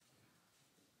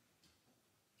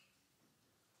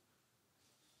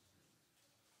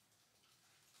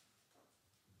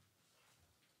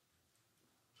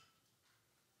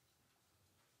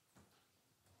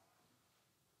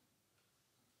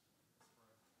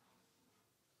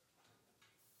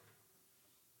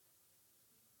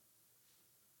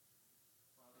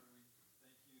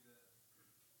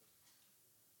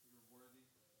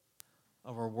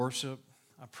of our worship.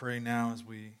 I pray now as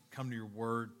we come to your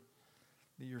word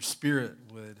that your Spirit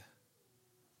would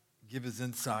give us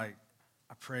insight.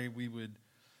 I pray we would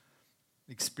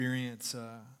experience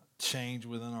change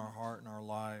within our heart and our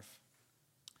life.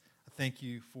 I thank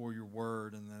you for your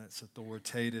word and that it's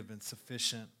authoritative and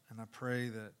sufficient. And I pray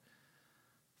that,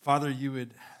 Father, you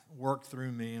would work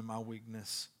through me in my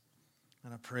weakness.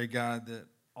 And I pray, God, that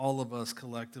all of us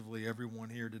collectively, everyone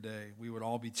here today, we would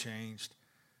all be changed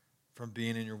from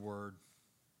being in your word.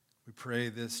 We pray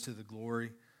this to the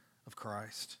glory of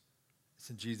Christ. It's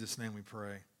in Jesus' name we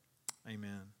pray.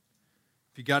 Amen.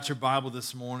 If you got your Bible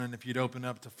this morning, if you'd open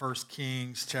up to 1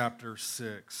 Kings chapter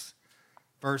 6.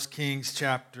 1 Kings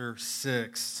chapter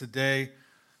 6. Today,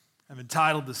 I've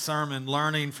entitled the sermon,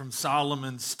 Learning from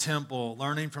Solomon's Temple.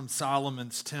 Learning from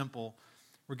Solomon's Temple.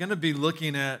 We're going to be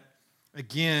looking at,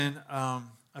 again, a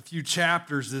few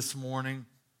chapters this morning,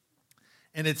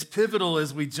 and it's pivotal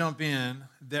as we jump in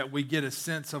that we get a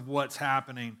sense of what's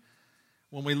happening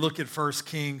when we look at 1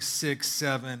 Kings 6,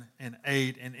 7, and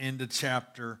 8 and into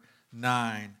chapter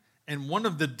 9. And one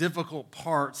of the difficult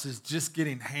parts is just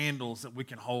getting handles that we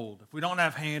can hold. If we don't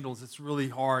have handles, it's really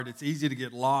hard. It's easy to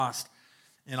get lost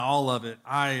in all of it.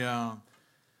 I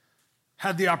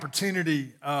had the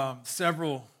opportunity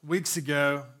several weeks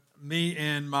ago, me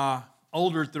and my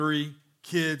older three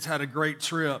kids had a great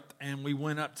trip, and we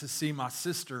went up to see my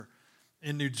sister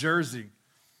in New Jersey.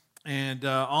 And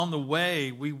on the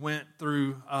way, we went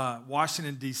through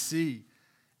Washington, D.C.,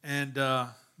 and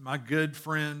my good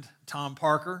friend, Tom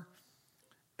Parker,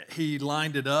 he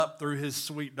lined it up through his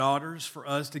sweet daughters for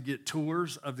us to get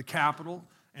tours of the Capitol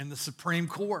and the Supreme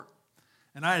Court.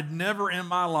 And I had never in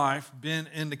my life been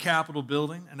in the Capitol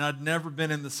building, and I'd never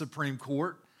been in the Supreme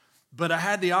Court, but I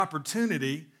had the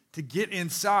opportunity to get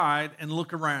inside and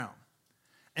look around.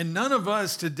 And none of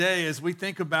us today, as we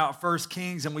think about 1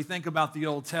 Kings and we think about the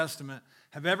Old Testament,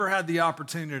 have ever had the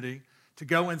opportunity to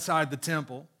go inside the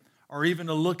temple or even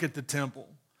to look at the temple.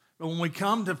 But when we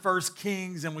come to 1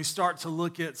 Kings and we start to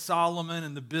look at Solomon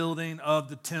and the building of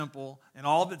the temple and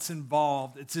all that's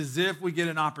involved, it's as if we get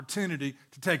an opportunity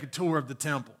to take a tour of the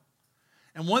temple.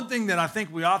 And one thing that I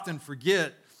think we often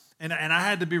forget, and I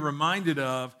had to be reminded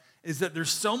of, is that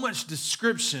there's so much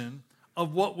description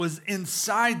of what was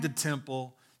inside the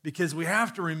temple because we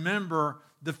have to remember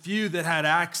the few that had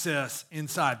access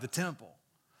inside the temple,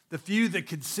 the few that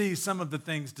could see some of the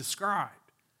things described.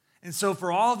 And so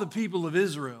for all the people of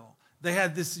Israel, they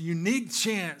had this unique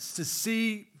chance to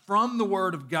see from the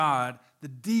Word of God the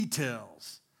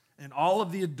details and all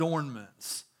of the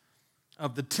adornments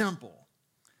of the temple.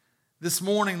 This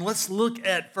morning, let's look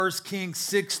at 1 Kings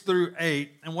 6 through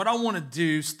 8. And what I want to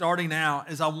do starting out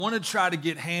is I want to try to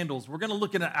get handles. We're going to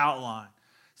look at an outline.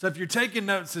 So if you're taking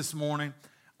notes this morning,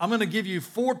 I'm going to give you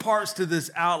 4 parts to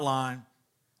this outline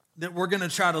that we're going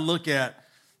to try to look at.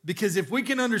 Because if we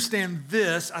can understand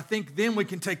this, I think then we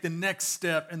can take the next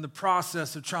step in the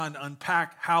process of trying to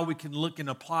unpack how we can look and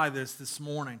apply this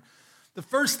morning. The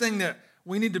first thing that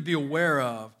we need to be aware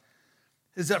of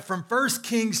is that from 1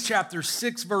 Kings chapter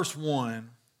 6, verse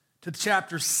 1 to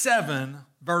chapter 7,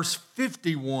 verse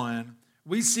 51,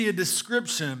 we see a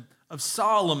description of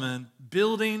Solomon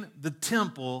building the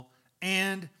temple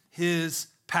and his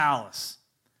palace.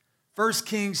 1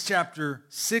 Kings chapter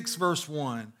 6, verse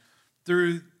 1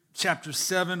 through chapter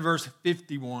 7, verse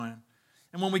 51.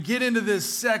 And when we get into this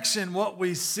section, what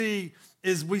we see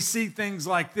is we see things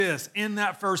like this. In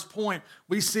that first point,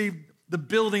 we see the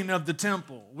building of the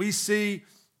temple. We see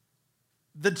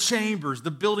the chambers,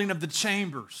 the building of the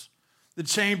chambers. The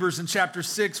chambers in chapter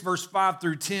 6, verse 5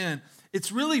 through 10.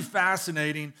 It's really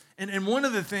fascinating. And one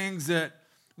of the things that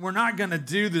we're not going to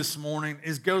do this morning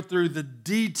is go through the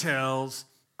details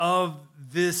of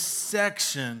this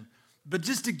section. But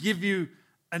just to give you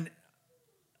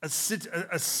a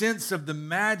sense of the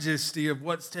majesty of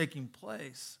what's taking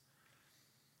place.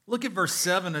 Look at verse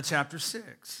 7 of chapter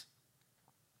 6.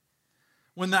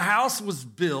 When the house was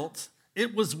built,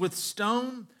 it was with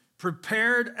stone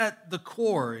prepared at the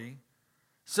quarry,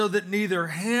 so that neither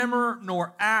hammer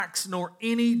nor axe nor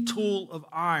any tool of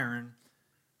iron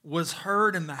was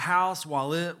heard in the house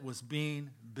while it was being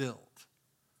built.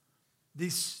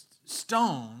 These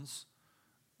stones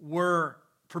were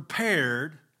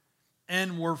prepared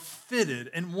and were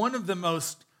fitted. And one of the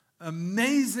most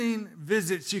amazing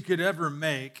visits you could ever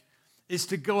make is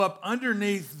to go up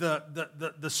underneath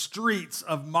the streets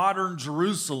of modern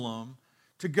Jerusalem,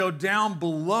 to go down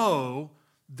below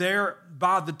there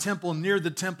by the temple, near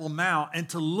the Temple Mount, and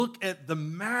to look at the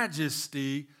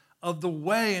majesty of the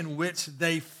way in which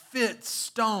they fit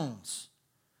stones.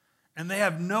 And they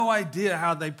have no idea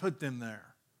how they put them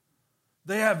there.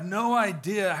 They have no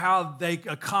idea how they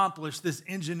accomplished this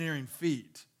engineering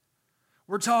feat.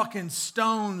 We're talking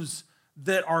stones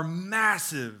that are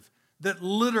massive, that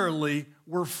literally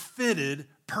were fitted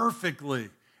perfectly.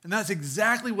 And that's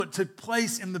exactly what took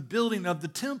place in the building of the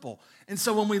temple. And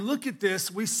so when we look at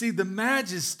this, we see the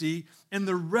majesty and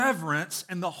the reverence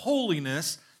and the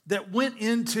holiness that went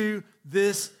into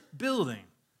this building.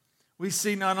 We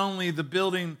see not only the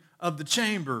building of the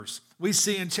chambers, we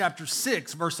see in chapter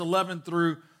 6, verse 11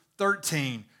 through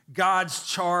 13, God's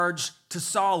charge to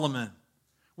Solomon.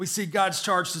 We see God's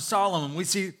charge to Solomon. We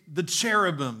see the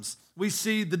cherubims. We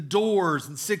see the doors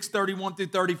in 6:31 through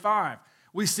 35.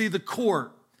 We see the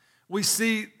court. We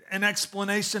see an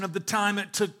explanation of the time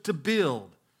it took to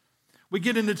build. We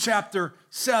get into chapter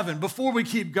 7. Before we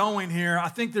keep going here, I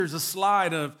think there's a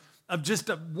slide of just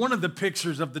one of the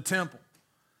pictures of the temple.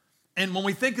 And when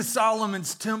we think of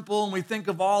Solomon's temple and we think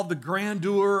of all the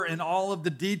grandeur and all of the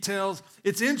details,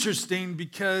 it's interesting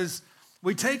because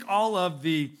we take all of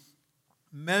the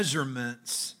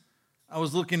measurements. I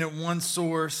was looking at one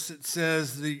source. It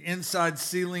says the inside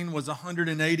ceiling was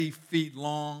 180 feet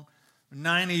long,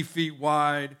 90 feet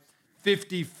wide,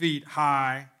 50 feet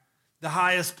high. The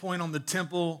highest point on the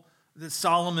temple that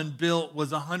Solomon built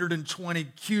was 120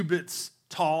 cubits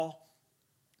tall.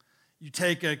 You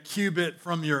take a cubit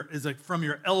from your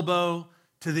elbow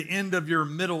to the end of your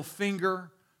middle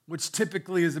finger, which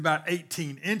typically is about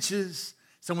 18 inches.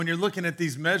 So when you're looking at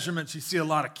these measurements, you see a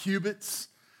lot of cubits.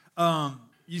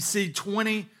 You see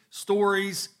 20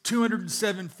 stories,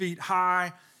 207 feet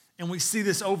high, and we see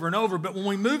this over and over. But when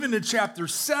we move into chapter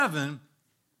 7,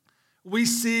 we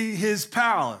see his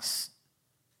palace.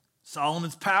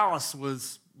 Solomon's palace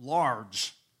was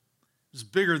large. It was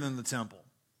bigger than the temple.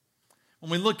 When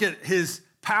we look at his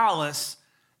palace,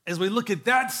 as we look at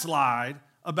that slide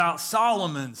about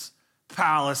Solomon's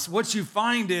palace, what you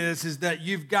find is that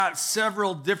you've got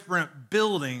several different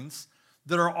buildings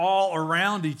that are all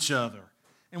around each other.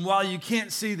 And while you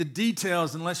can't see the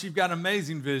details unless you've got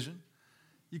amazing vision,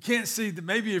 you can't see that.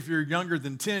 Maybe if you're younger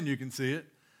than 10, you can see it.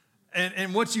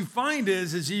 And what you find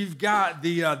is you've got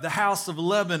the House of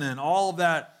Lebanon, all of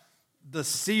that, the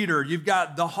cedar. You've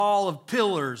got the Hall of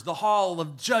Pillars, the Hall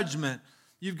of Judgment.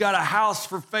 You've got a house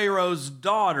for Pharaoh's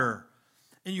daughter.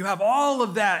 And you have all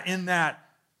of that in that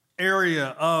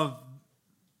area of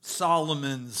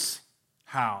Solomon's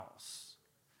house.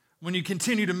 When you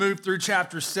continue to move through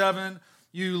chapter 7,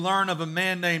 you learn of a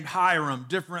man named Hiram,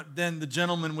 different than the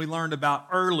gentleman we learned about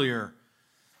earlier.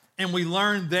 And we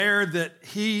learned there that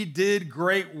he did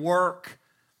great work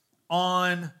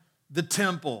on the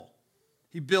temple.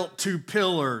 He built 2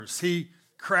 pillars. He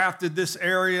crafted this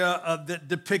area that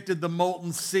depicted the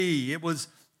molten sea. It was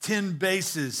 10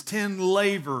 bases, 10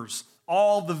 lavers,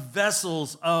 all the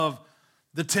vessels of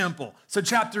the temple. So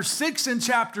chapter 6 and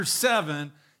chapter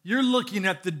 7, you're looking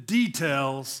at the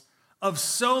details of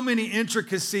so many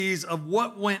intricacies of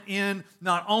what went in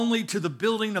not only to the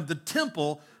building of the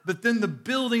temple, but then the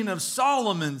building of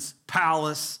Solomon's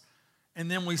palace. And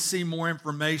then we see more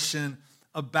information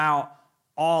about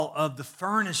all of the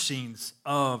furnishings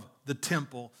of the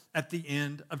temple at the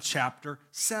end of chapter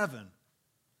 7.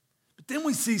 But then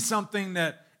we see something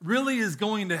that really is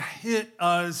going to hit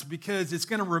us because it's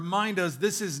going to remind us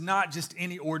this is not just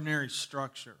any ordinary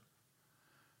structure.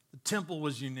 The temple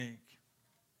was unique.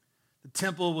 The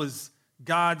temple was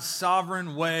God's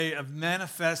sovereign way of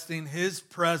manifesting his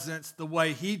presence the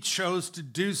way he chose to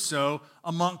do so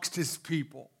amongst his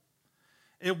people.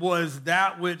 It was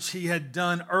that which he had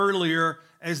done earlier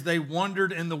as they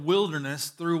wandered in the wilderness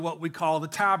through what we call the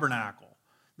tabernacle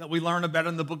that we learn about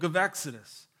in the book of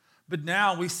Exodus. But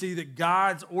now we see that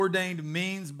God's ordained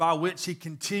means by which he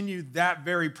continued that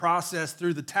very process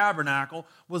through the tabernacle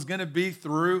was going to be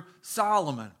through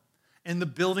Solomon and the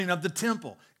building of the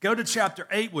temple. Go to chapter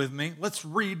 8 with me. Let's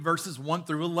read verses 1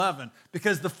 through 11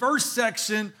 because the first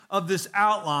section of this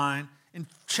outline in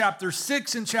chapter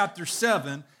 6 and chapter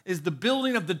 7 is the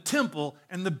building of the temple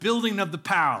and the building of the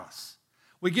palace.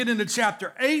 We get into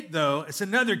chapter 8, though, it's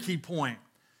another key point.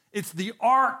 It's the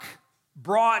ark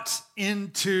brought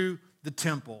into the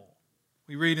temple.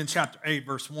 We read in chapter 8,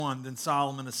 verse 1, then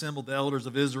Solomon assembled the elders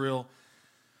of Israel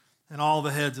and all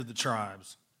the heads of the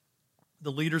tribes,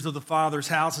 the leaders of the fathers'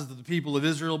 houses of the people of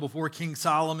Israel before King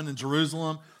Solomon in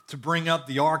Jerusalem to bring up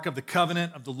the ark of the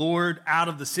covenant of the Lord out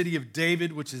of the city of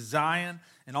David, which is Zion.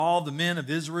 And all the men of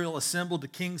Israel assembled to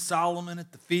King Solomon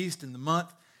at the feast in the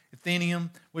month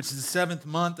Athenium, which is the 7th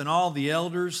month. And all the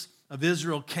elders of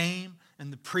Israel came,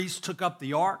 and the priests took up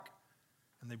the ark,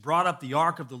 and they brought up the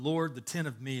ark of the Lord, the tent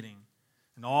of meeting.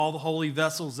 And all the holy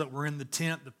vessels that were in the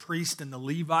tent, the priests and the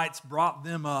Levites brought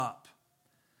them up.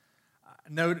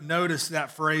 Notice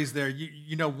that phrase there.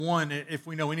 You know, one, if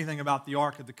we know anything about the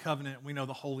Ark of the Covenant, we know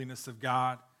the holiness of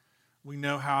God. We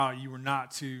know how you were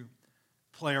not to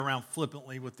play around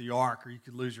flippantly with the Ark or you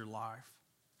could lose your life.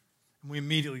 And we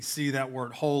immediately see that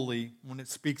word holy when it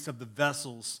speaks of the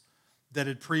vessels that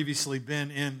had previously been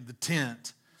in the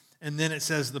tent. And then it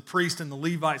says the priest and the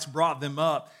Levites brought them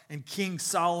up, and King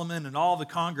Solomon and all the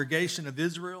congregation of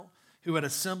Israel who had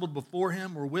assembled before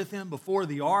him were with him before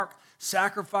the ark,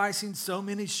 sacrificing so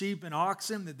many sheep and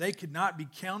oxen that they could not be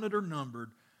counted or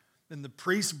numbered. Then the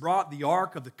priests brought the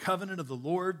ark of the covenant of the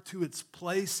Lord to its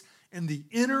place in the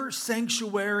inner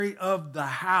sanctuary of the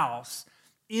house,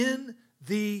 in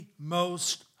the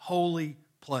most holy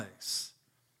place,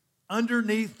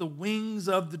 underneath the wings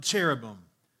of the cherubim.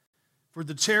 For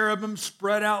the cherubim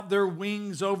spread out their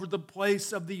wings over the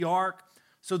place of the ark,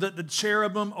 so that the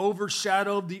cherubim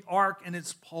overshadowed the ark and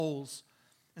its poles.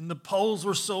 And the poles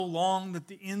were so long that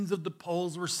the ends of the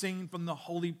poles were seen from the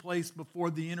holy place before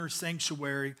the inner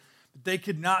sanctuary, but they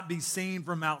could not be seen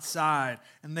from outside,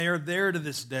 and they are there to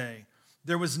this day.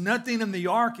 There was nothing in the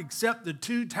ark except the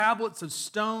 2 tablets of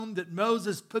stone that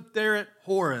Moses put there at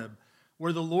Horeb,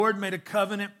 where the Lord made a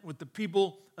covenant with the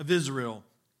people of Israel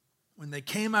when they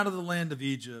came out of the land of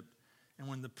Egypt. And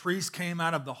when the priest came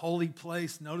out of the holy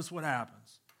place, notice what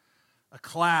happens. A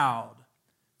cloud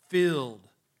filled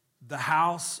the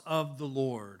house of the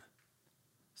Lord,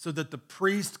 so that the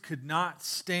priest could not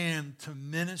stand to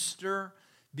minister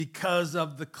because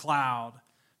of the cloud.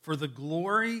 For the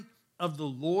glory of the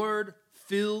Lord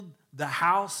filled the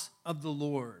house of the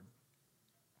Lord.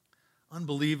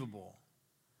 Unbelievable.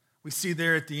 We see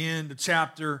there at the end of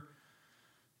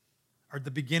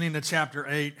the beginning of chapter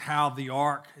 8, how the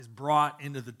ark is brought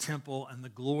into the temple and the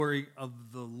glory of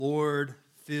the Lord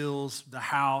fills the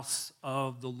house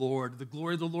of the Lord. The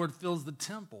glory of the Lord fills the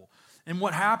temple. And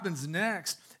what happens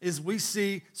next is we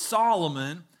see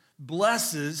Solomon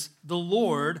blesses the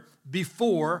Lord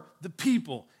before the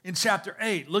people. In chapter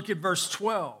 8, look at verse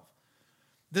 12.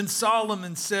 Then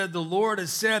Solomon said, "The Lord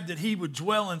has said that he would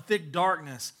dwell in thick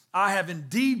darkness. I have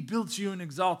indeed built you an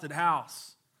exalted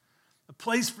house, a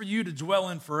place for you to dwell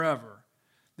in forever."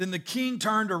 Then the king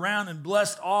turned around and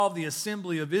blessed all the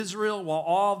assembly of Israel, while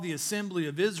all the assembly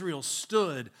of Israel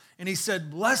stood. And he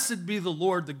said, "Blessed be the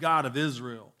Lord, the God of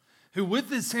Israel, who with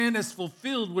his hand has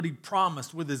fulfilled what he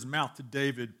promised with his mouth to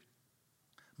David,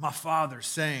 my father,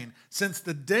 saying, since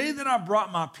the day that I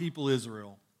brought my people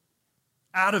Israel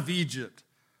out of Egypt,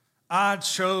 I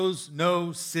chose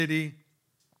no city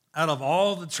out of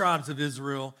all the tribes of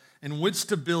Israel in which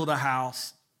to build a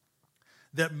house,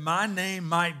 that my name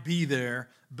might be there,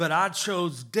 but I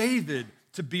chose David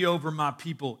to be over my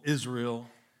people Israel.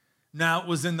 Now it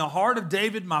was in the heart of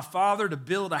David my father to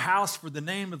build a house for the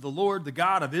name of the Lord, the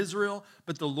God of Israel.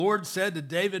 But the Lord said to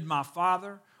David my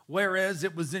father, whereas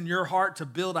it was in your heart to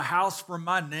build a house for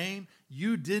my name,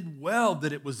 you did well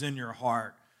that it was in your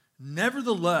heart.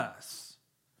 Nevertheless,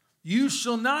 you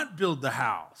shall not build the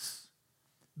house,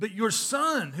 but your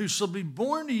son who shall be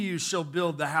born to you shall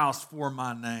build the house for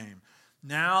my name.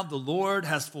 Now the Lord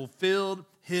has fulfilled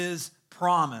his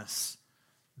promise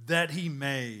that he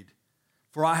made.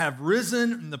 For I have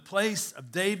risen in the place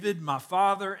of David my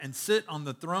father and sit on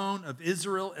the throne of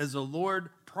Israel as the Lord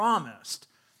promised.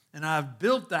 And I have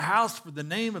built the house for the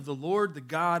name of the Lord, the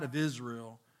God of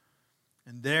Israel.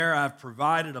 And there I have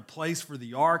provided a place for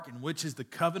the ark, in which is the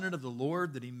covenant of the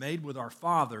Lord that he made with our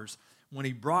fathers when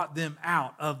he brought them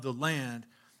out of the land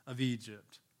of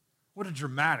Egypt. What a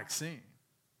dramatic scene.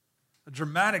 A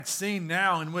dramatic scene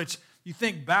now in which you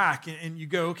think back and you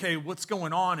go, okay, what's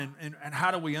going on and how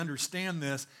do we understand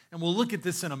this? And we'll look at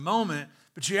this in a moment,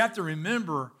 but you have to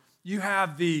remember you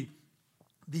have the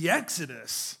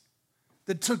Exodus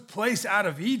that took place out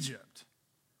of Egypt.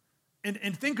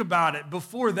 And think about it.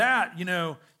 Before that,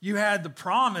 you had the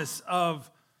promise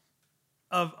of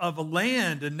a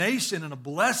land, a nation, and a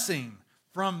blessing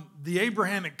from the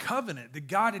Abrahamic covenant that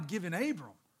God had given Abram.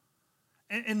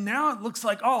 And now it looks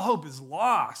like all hope is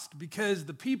lost because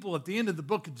the people at the end of the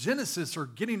book of Genesis are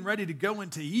getting ready to go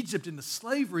into Egypt into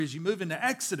slavery as you move into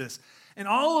Exodus. And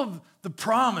all of the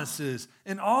promises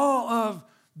and all of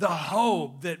the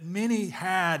hope that many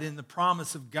had in the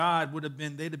promise of God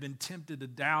they'd have been tempted to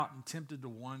doubt and tempted to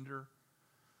wonder.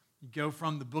 You go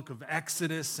from the book of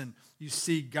Exodus and you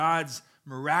see God's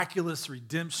miraculous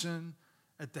redemption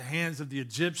at the hands of the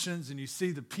Egyptians, and you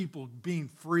see the people being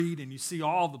freed, and you see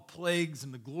all the plagues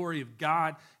and the glory of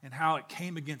God and how it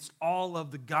came against all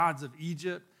of the gods of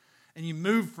Egypt. And you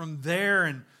move from there,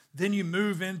 and then you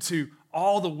move into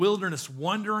all the wilderness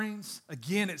wanderings.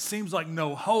 Again, it seems like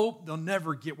no hope. They'll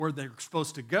never get where they're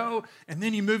supposed to go. And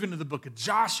then you move into the book of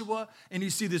Joshua, and you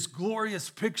see this glorious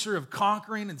picture of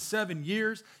conquering in 7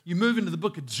 years. You move into the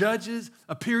book of Judges,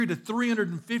 a period of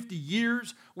 350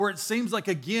 years, where it seems like,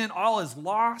 again, all is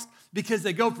lost because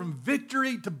they go from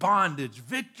victory to bondage,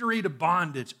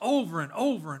 over and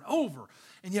over and over.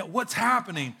 And yet what's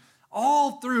happening?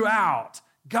 All throughout,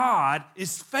 God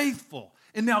is faithful.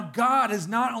 And now God has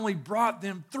not only brought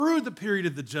them through the period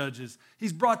of the Judges,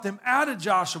 He's brought them out of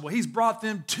Joshua. He's brought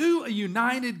them to a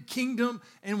united kingdom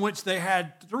in which they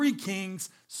had 3 kings,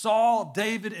 Saul,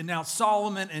 David, and now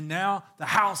Solomon, and now the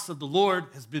house of the Lord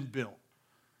has been built.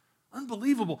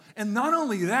 Unbelievable. And not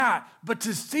only that, but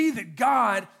to see that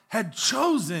God had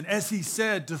chosen, as He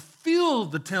said, to fill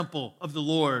the temple of the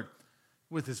Lord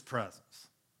with His presence.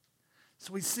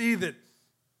 So we see that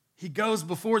He goes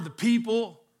before the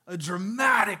people, a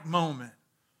dramatic moment,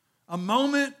 a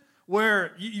moment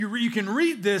where you can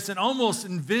read this and almost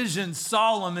envision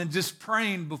Solomon just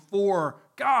praying before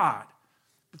God.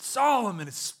 But Solomon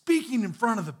is speaking in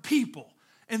front of the people,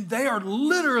 and they are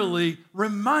literally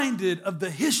reminded of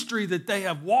the history that they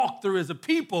have walked through as a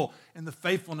people and the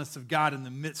faithfulness of God in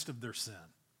the midst of their sin.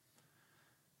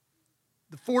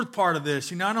 The fourth part of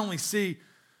this, you not only see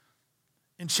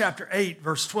in chapter 8,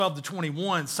 verse 12 to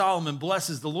 21, Solomon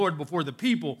blesses the Lord before the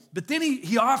people, but then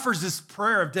he offers this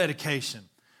prayer of dedication.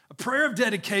 A prayer of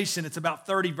dedication, it's about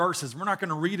 30 verses. We're not going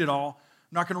to read it all.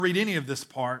 I'm not going to read any of this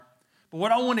part. But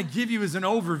what I want to give you is an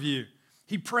overview.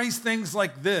 He prays things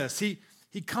like this. He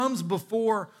comes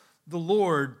before the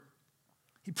Lord.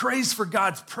 He prays for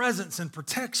God's presence and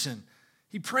protection.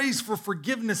 He prays for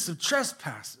forgiveness of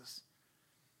trespasses.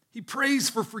 He prays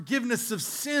for forgiveness of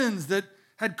sins that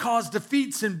had caused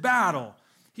defeats in battle.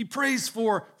 He prays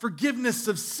for forgiveness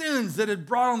of sins that had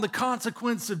brought on the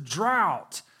consequence of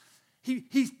drought.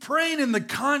 He's praying in the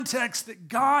context that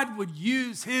God would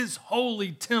use His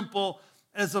holy temple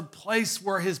as a place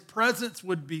where His presence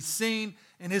would be seen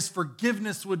and His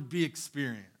forgiveness would be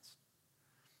experienced.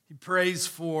 He prays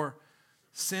for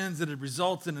sins that had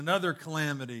resulted in other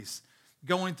calamities.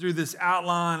 Going through this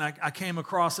outline, I came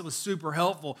across, it was super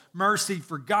helpful. Mercy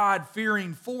for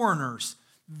God-fearing foreigners,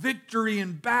 victory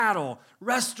in battle,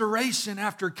 restoration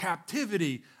after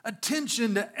captivity,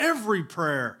 attention to every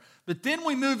prayer. But then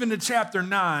we move into chapter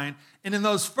 9, and in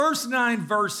those first 9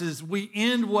 verses, we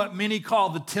end what many call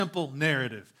the temple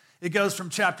narrative. It goes from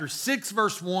chapter 6,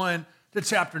 verse 1 to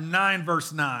chapter 9,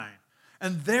 verse 9.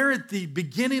 And there at the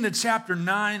beginning of chapter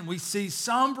 9, we see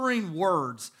sombering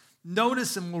words.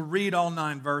 Notice, and we'll read all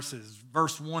 9 verses.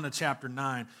 Verse 1 of chapter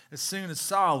 9. As soon as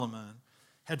Solomon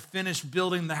had finished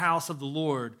building the house of the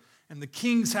Lord and the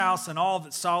king's house and all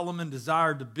that Solomon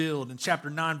desired to build. In chapter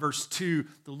 9, verse 2,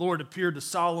 the Lord appeared to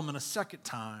Solomon a second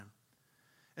time,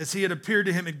 as He had appeared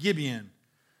to him at Gibeon.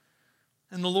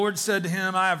 And the Lord said to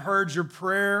him, I have heard your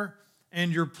prayer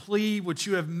and your plea which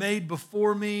you have made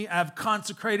before me. I have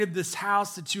consecrated this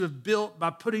house that you have built by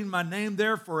putting my name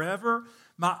there forever.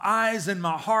 My eyes and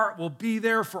my heart will be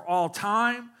there for all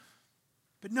time.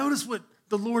 But notice what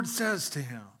the Lord says to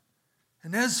him.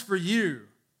 And as for you,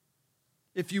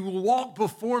 if you will walk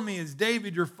before me as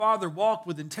David your father walked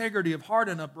with integrity of heart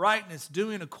and uprightness,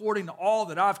 doing according to all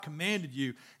that I've commanded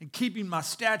you, and keeping my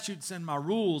statutes and my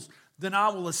rules, then I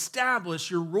will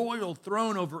establish your royal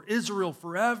throne over Israel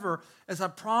forever, as I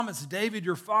promised David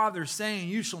your father, saying,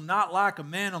 you shall not lack a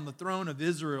man on the throne of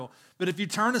Israel. But if you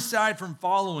turn aside from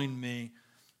following me,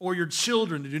 or your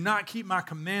children, and do not keep my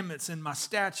commandments and my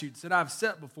statutes that I've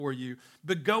set before you,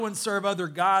 but go and serve other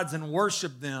gods and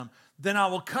worship them, then I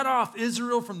will cut off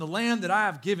Israel from the land that I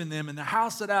have given them, and the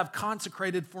house that I have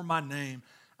consecrated for my name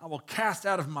I will cast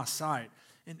out of my sight.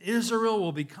 And Israel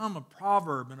will become a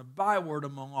proverb and a byword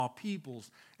among all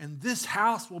peoples, and this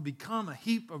house will become a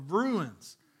heap of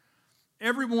ruins.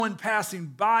 Everyone passing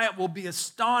by it will be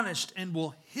astonished and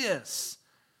will hiss.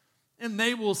 And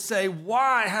they will say,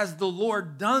 why has the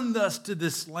Lord done thus to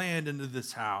this land and to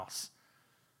this house?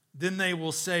 Then they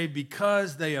will say,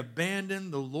 because they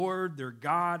abandoned the Lord their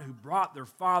God, who brought their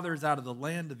fathers out of the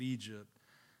land of Egypt,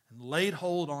 and laid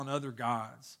hold on other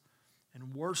gods,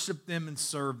 and worshiped them and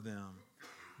served them.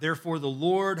 Therefore the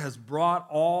Lord has brought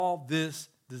all this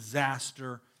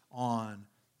disaster on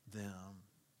them.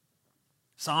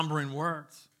 Sombering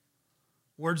words,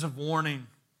 words of warning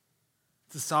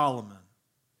to Solomon.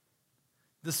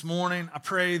 This morning, I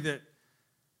pray that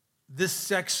this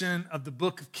section of the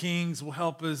book of Kings will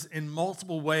help us in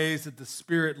multiple ways that the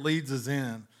Spirit leads us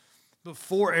in. But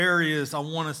 4 areas I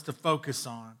want us to focus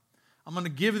on. I'm going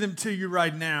to give them to you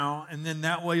right now, and then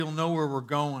that way you'll know where we're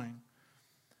going.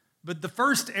 But the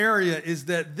first area is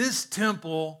that this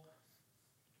temple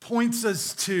points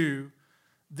us to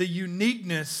the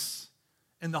uniqueness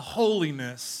and the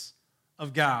holiness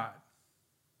of God.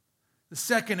 The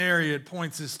second area it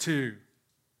points us to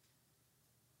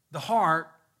the heart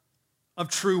of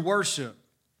true worship.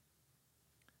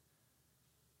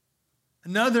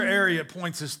 Another area it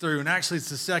points us through, and actually it's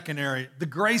the second area, the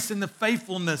grace and the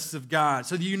faithfulness of God.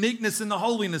 So the uniqueness and the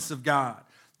holiness of God,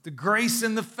 the grace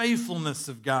and the faithfulness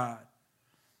of God,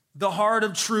 the heart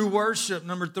of true worship,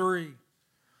 number 3.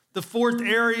 The fourth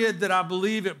area that I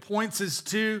believe it points us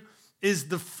to is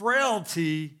the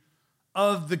frailty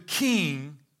of the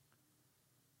king,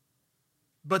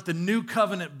 but the new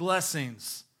covenant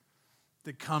blessings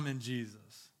that come in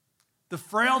Jesus. The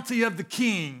frailty of the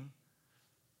king,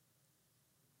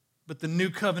 but the new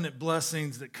covenant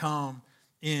blessings that come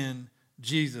in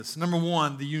Jesus. Number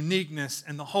 1, the uniqueness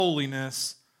and the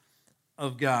holiness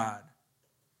of God.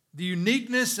 The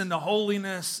uniqueness and the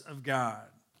holiness of God.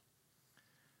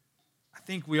 I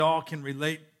think we all can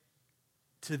relate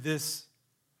to this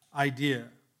idea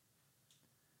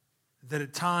that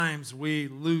at times we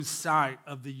lose sight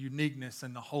of the uniqueness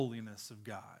and the holiness of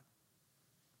God.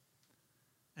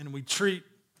 And we treat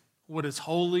what is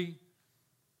holy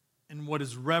and what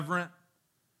is reverent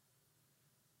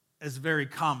as very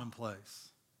commonplace.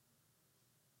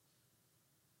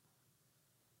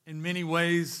 In many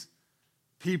ways,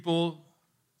 people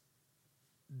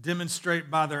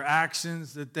demonstrate by their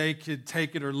actions that they could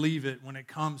take it or leave it when it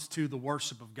comes to the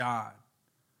worship of God.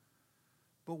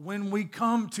 But when we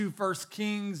come to 1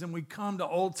 Kings and we come to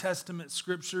Old Testament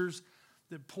scriptures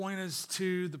that point us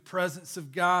to the presence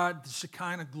of God, the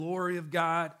Shekinah glory of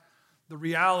God, the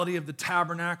reality of the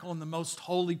tabernacle in the most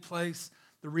holy place,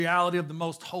 the reality of the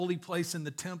most holy place in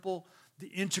the temple, the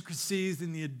intricacies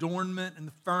and the adornment and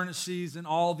the furnishings and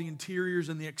all the interiors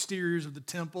and the exteriors of the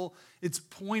temple, it's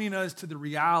pointing us to the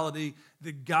reality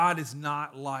that God is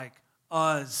not like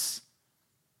us.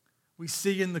 We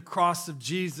see in the cross of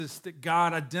Jesus that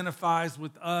God identifies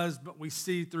with us, but we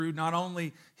see through not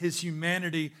only his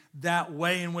humanity, that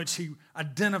way in which he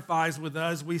identifies with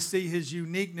us, we see his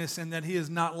uniqueness and that he is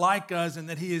not like us and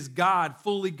that he is God,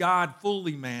 fully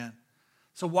man.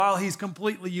 So while he's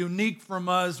completely unique from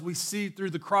us, we see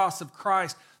through the cross of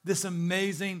Christ this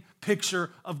amazing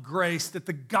picture of grace that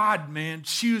the God-man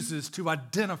chooses to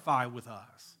identify with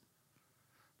us.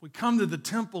 We come to the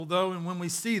temple, though, and when we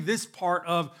see this part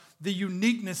of the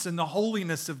uniqueness and the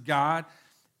holiness of God,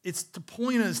 it's to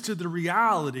point us to the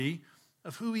reality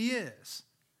of who he is.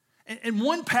 And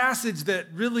one passage that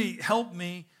really helped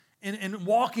me in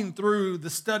walking through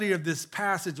the study of this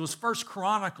passage was 1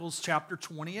 Chronicles chapter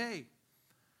 28.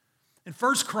 In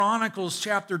 1 Chronicles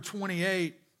chapter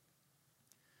 28,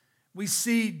 we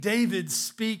see David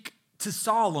speak to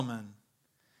Solomon.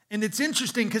 And it's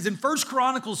interesting because in 1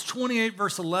 Chronicles 28,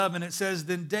 verse 11, it says,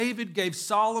 "Then David gave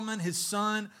Solomon, his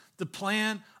son, the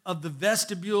plan of the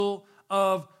vestibule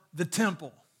of the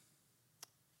temple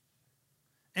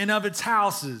and of its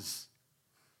houses,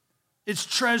 its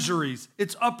treasuries,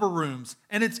 its upper rooms,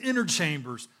 and its inner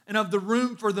chambers, and of the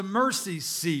room for the mercy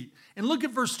seat." And look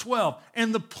at verse 12.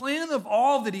 "And the plan of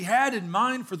all that he had in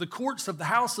mind for the courts of the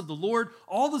house of the Lord,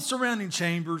 all the surrounding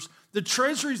chambers, the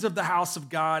treasuries of the house of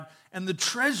God, and the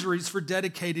treasuries for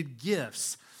dedicated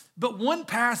gifts." But one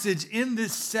passage in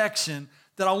this section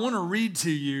that I want to read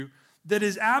to you that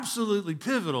is absolutely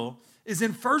pivotal is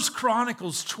in 1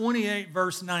 Chronicles 28,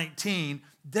 verse 19.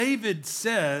 David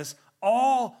says,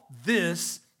 "All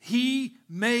this he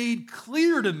made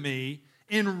clear to me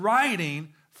in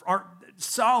writing," or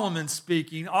Solomon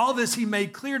speaking, "all this he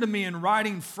made clear to me in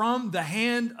writing from the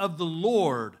hand of the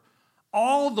Lord,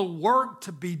 all the work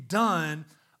to be done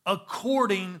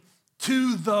according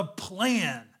to the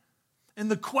plan." And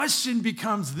the question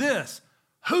becomes this: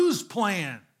 whose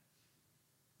plan?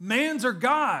 Man's or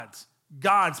God's?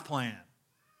 God's plan.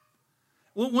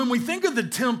 When we think of the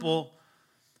temple,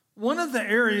 one of the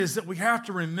areas that we have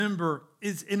to remember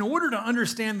is in order to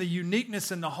understand the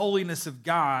uniqueness and the holiness of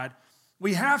God,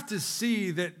 we have to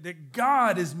see that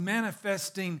God is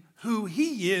manifesting who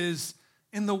he is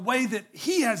in the way that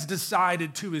he has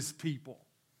decided to his people.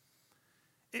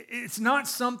 It's not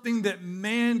something that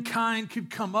mankind could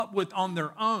come up with on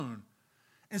their own.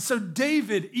 And so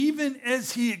David, even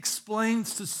as he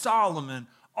explains to Solomon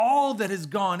all that has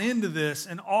gone into this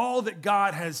and all that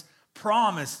God has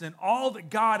promised and all that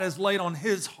God has laid on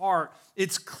his heart,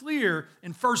 it's clear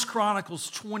in 1 Chronicles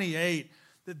 28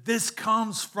 that this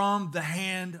comes from the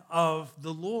hand of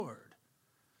the Lord.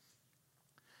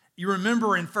 You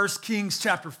remember in 1 Kings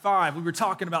chapter 5, we were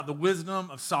talking about the wisdom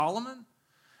of Solomon.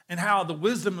 and how the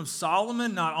wisdom of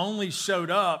Solomon not only showed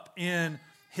up in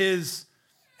his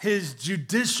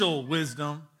judicial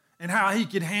wisdom and how he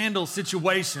could handle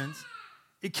situations.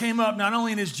 It came up not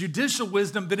only in his judicial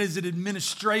wisdom, but his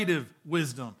administrative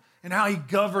wisdom and how he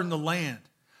governed the land.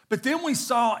 But then we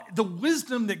saw the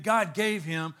wisdom that God gave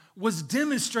him was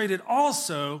demonstrated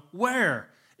also where?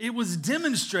 It was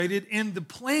demonstrated in the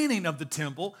planning of the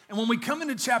temple. And when we come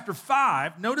into chapter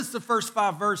 5, notice the first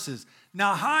 5 verses.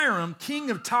 Now Hiram, king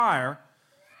of Tyre,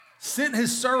 sent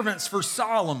his servants for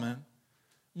Solomon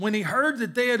when he heard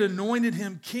that they had anointed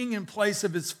him king in place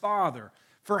of his father.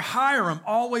 For Hiram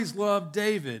always loved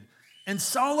David. And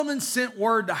Solomon sent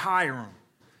word to Hiram,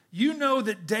 you know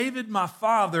that David, my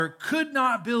father, could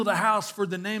not build a house for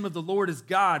the name of the Lord his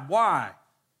God. Why?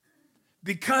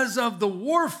 Because of the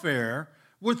warfare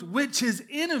with which his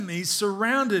enemies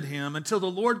surrounded him until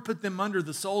the Lord put them under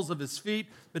the soles of his feet.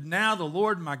 But now the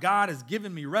Lord my God has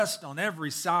given me rest on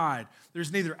every side.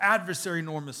 There's neither adversary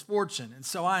nor misfortune. And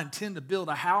so I intend to build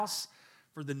a house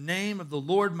for the name of the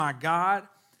Lord my God.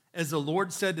 As the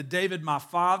Lord said to David my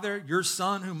father, your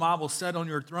son whom I will set on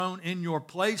your throne in your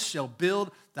place shall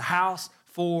build the house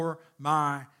for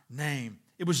my name.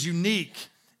 It was unique.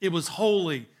 It was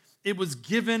holy. It was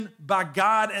given by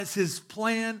God as his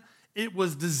plan. It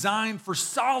was designed for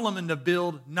Solomon to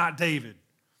build, not David.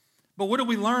 But what do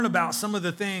we learn about some of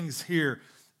the things here?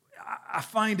 I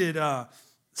find it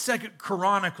 2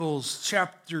 Chronicles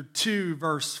chapter 2,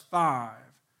 verse 5.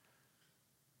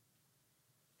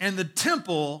 And the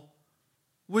temple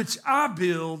which I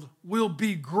build will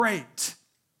be great,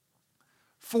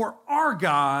 for our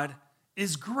God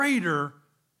is greater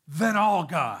than all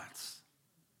gods.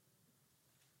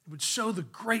 It would show the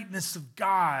greatness of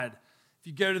God. If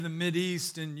you go to the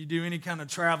Mideast and you do any kind of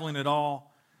traveling at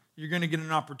all, you're going to get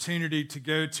an opportunity to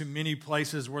go to many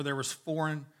places where there was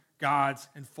foreign gods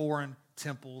and foreign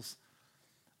temples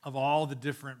of all the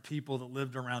different people that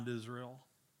lived around Israel.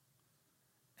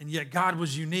 And yet God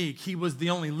was unique. He was the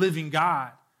only living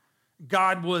God.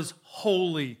 God was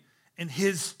holy, and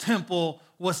his temple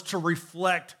was to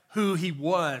reflect who he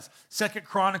was. 2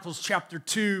 Chronicles chapter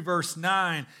 2, verse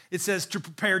 9, it says, to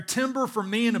prepare timber for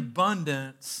me in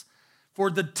abundance, for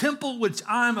the temple which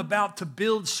I am about to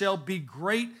build shall be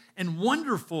great and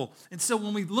wonderful. And so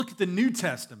when we look at the New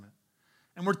Testament,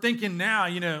 and we're thinking now,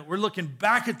 we're looking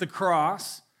back at the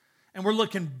cross, and we're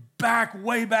looking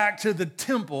way back to the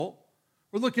temple.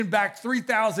 We're looking back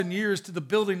 3,000 years to the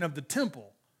building of the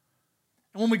temple.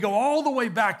 And when we go all the way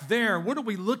back there, what are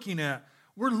we looking at?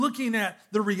 We're looking at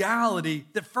the reality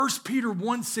that 1 Peter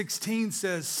 1:16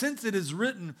 says, since it is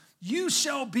written, you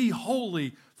shall be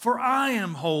holy, for I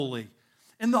am holy.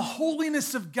 And the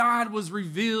holiness of God was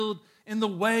revealed in the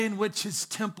way in which his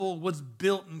temple was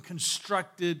built and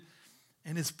constructed,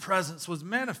 and his presence was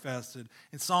manifested.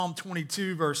 In Psalm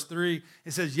 22, verse 3,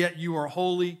 it says, yet you are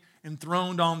holy,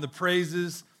 enthroned on the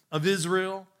praises of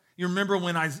Israel. You remember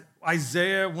when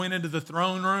Isaiah went into the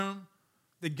throne room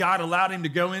that God allowed him to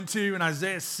go into in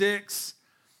Isaiah 6,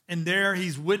 and there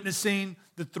he's witnessing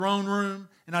the throne room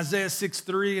in Isaiah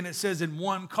 6:3, and it says, and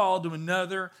one called to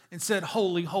another and said,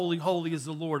 holy, holy, holy is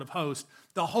the Lord of hosts.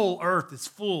 The whole earth is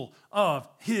full of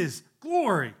his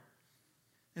glory.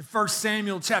 In 1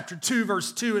 Samuel chapter 2,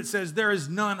 verse 2, it says, there is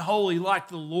none holy like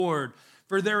the Lord,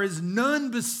 for there is none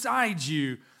beside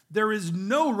you. There is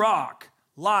no rock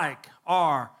like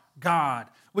our God.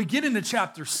 We get into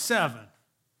chapter 7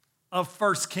 of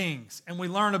 1 Kings, and we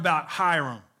learn about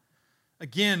Hiram.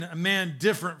 Again, a man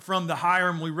different from the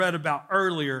Hiram we read about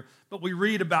earlier, but we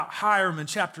read about Hiram in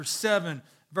chapter 7,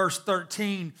 verse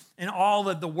 13, and all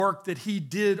of the work that he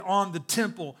did on the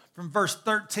temple from verse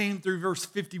 13 through verse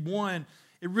 51.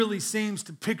 It really seems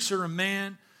to picture a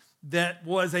man that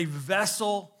was a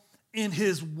vessel in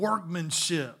his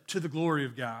workmanship to the glory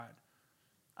of God.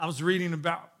 I was reading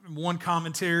about one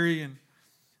commentary,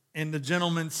 and the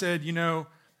gentleman said,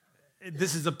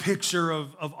 this is a picture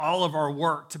of all of our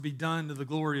work to be done to the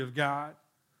glory of God.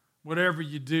 Whatever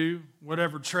you do,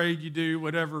 whatever trade you do,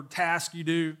 whatever task you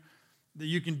do, that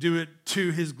you can do it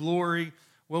to his glory.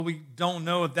 Well, we don't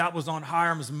know if that was on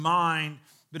Hiram's mind,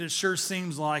 but it sure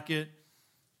seems like it.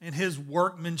 And his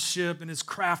workmanship and his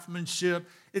craftsmanship,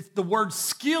 the word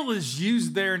skill is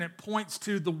used there, and it points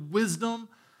to the wisdom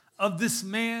of this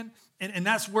man. And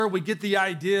that's where we get the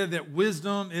idea that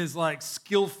wisdom is like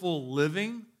skillful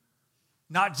living,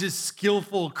 not just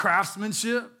skillful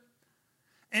craftsmanship.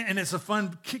 And it's a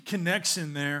fun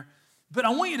connection there. But I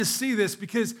want you to see this,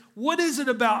 because what is it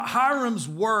about Hiram's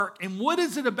work, and what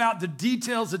is it about the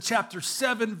details of chapter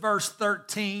 7, verse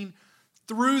 13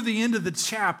 through the end of the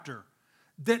chapter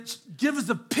that gives us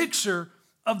a picture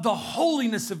of the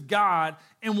holiness of God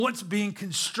and what's being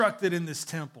constructed in this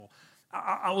temple.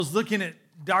 I was looking at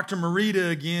Dr. Marita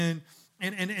again,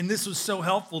 and this was so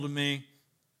helpful to me.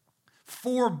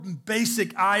 4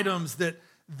 basic items that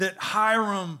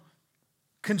Hiram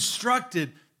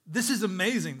constructed. This is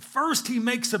amazing. First, he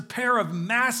makes a pair of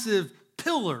massive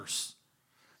pillars.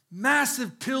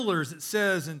 Massive pillars, it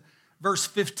says in verse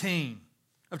 15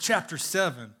 of chapter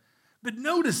 7. But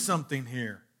notice something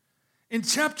here. In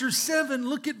chapter 7,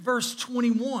 look at verse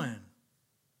 21.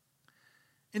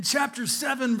 In chapter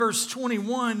 7, verse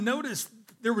 21, notice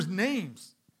there was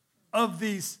names of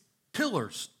these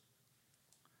pillars.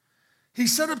 He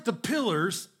set up the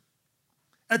pillars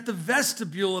at the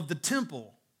vestibule of the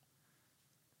temple.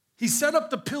 He set up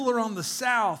the pillar on the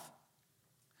south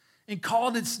and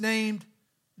called its name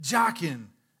Jachin.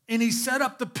 And he set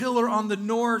up the pillar on the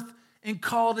north and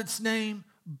called its name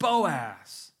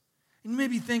Boaz. And you may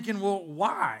be thinking, well,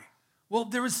 why? Well,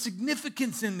 there was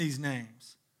significance in these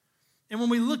names. And when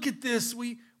we look at this,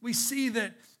 we see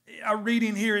that our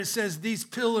reading here, it says these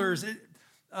pillars,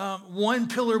 one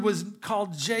pillar was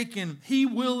called Jachin. He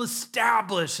will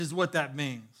establish is what that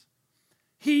means.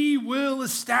 He will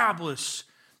establish.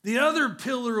 The other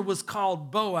pillar was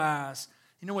called Boaz.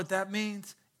 You know what that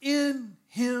means? In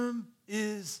him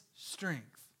is strength.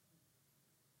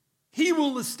 He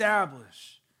will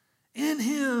establish. In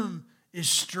him is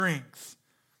strength.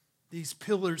 These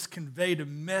pillars conveyed a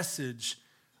message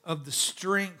of the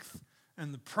strength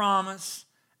and the promise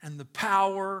and the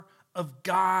power of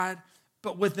God.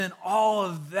 But within all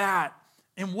of that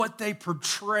and what they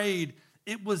portrayed,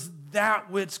 it was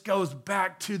that which goes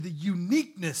back to the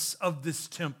uniqueness of this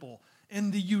temple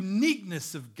and the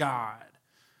uniqueness of God.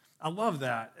 I love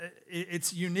that.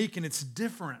 It's unique and it's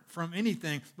different from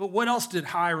anything. But what else did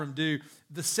Hiram do?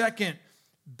 The second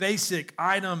basic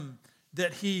item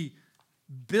that he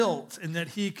built and that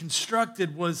he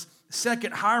constructed was,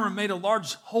 second, Hiram made a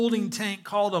large holding tank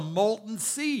called a molten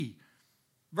sea.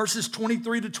 Verses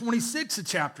 23 to 26 of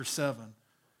chapter 7.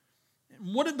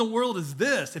 What in the world is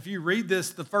this? If you read this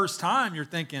the first time, you're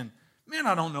thinking, man,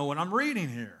 I don't know what I'm reading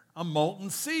here. A molten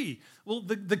sea. Well,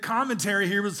 the commentary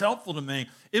here was helpful to me.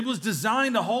 It was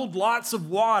designed to hold lots of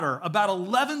water, about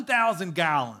 11,000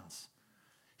 gallons.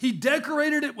 He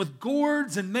decorated it with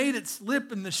gourds and made it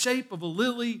slip in the shape of a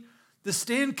lily. The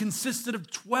stand consisted of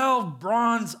 12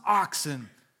 bronze oxen.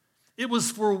 It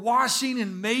was for washing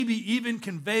and maybe even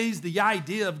conveys the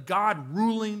idea of God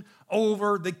ruling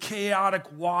over the chaotic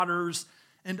waters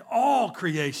and all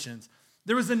creations.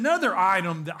 There was another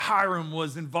item that Hiram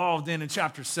was involved in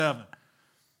chapter 7.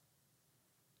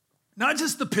 Not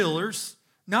just the pillars,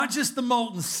 not just the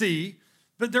molten sea,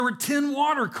 but there were 10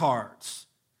 water carts.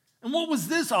 And what was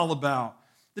this all about?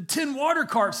 The 10 water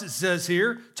carts, it says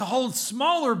here, to hold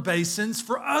smaller basins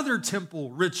for other temple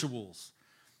rituals.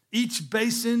 Each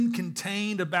basin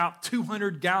contained about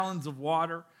 200 gallons of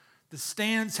water. The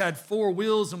stands had 4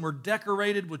 wheels and were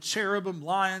decorated with cherubim,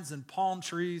 lions, and palm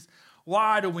trees.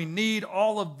 Why do we need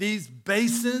all of these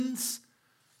basins?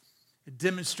 It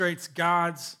demonstrates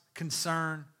God's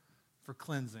concern for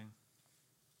cleansing.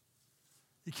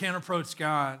 You can't approach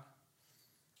God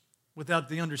without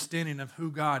the understanding of who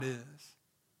God is.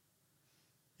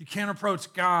 You can't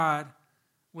approach God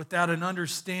without an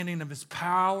understanding of his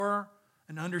power,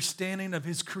 an understanding of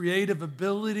his creative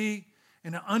ability,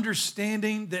 and an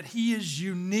understanding that he is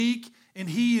unique and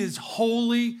he is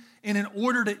holy. And in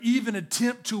order to even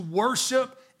attempt to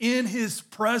worship in his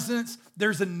presence,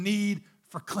 there's a need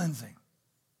for cleansing.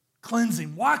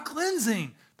 Cleansing. Why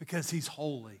cleansing? Because he's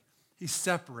holy. He's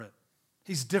separate.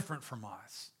 He's different from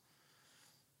us.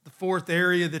 The fourth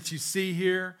area that you see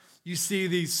here, you see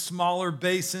these smaller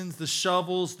basins, the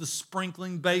shovels, the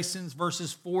sprinkling basins,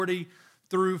 verses 40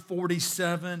 through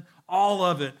 47, all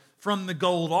of it, from the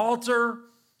gold altar,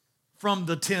 from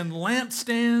the 10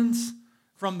 lampstands,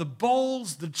 from the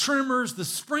bowls, the trimmers, the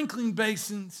sprinkling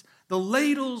basins, the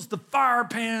ladles, the fire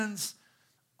pans,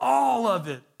 all of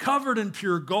it covered in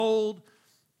pure gold.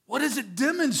 What does it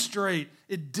demonstrate?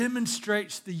 It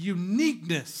demonstrates the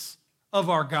uniqueness of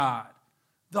our God,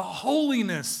 the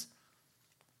holiness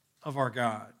of our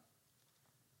God.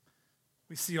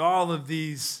 We see all of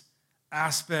these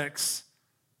aspects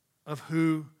of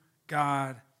who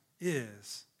God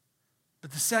is.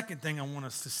 But the second thing I want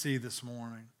us to see this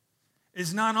morning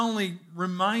is not only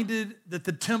reminded that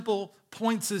the temple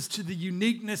points us to the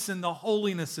uniqueness and the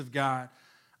holiness of God,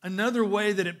 another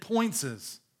way that it points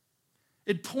us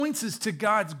to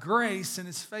God's grace and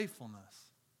his faithfulness.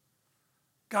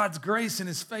 God's grace and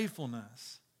his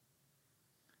faithfulness.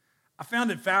 I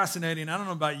found it fascinating. I don't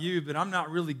know about you, but I'm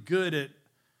not really good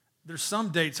there's some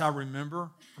dates I remember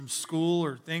from school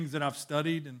or things that I've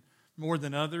studied and more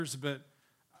than others, but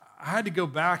I had to go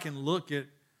back and look at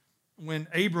when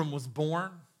Abram was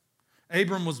born.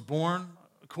 Abram was born,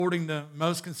 according to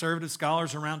most conservative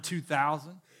scholars, around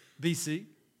 2000 BC.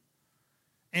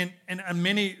 And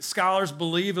many scholars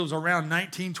believe it was around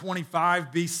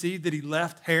 1925 BC that he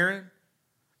left Haran.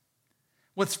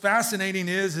 What's fascinating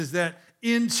is that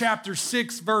in chapter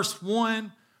 6, verse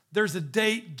 1, there's a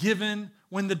date given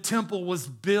when the temple was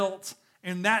built,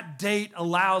 and that date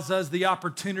allows us the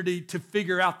opportunity to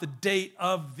figure out the date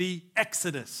of the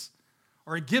Exodus,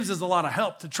 or it gives us a lot of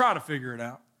help to try to figure it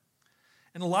out.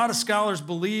 And a lot of scholars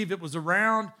believe it was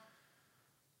around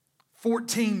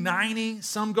 1490.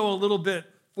 Some go a little bit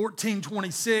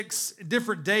 1426,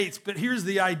 different dates, but here's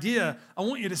the idea. I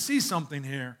want you to see something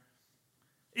here.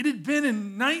 It had been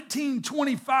in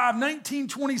 1925,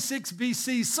 1926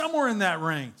 BC, somewhere in that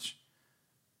range,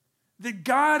 that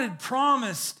God had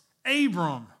promised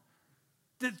Abram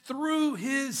that through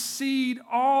his seed,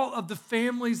 all of the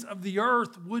families of the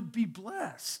earth would be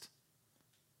blessed.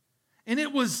 And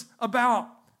it was about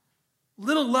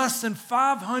little less than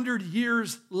 500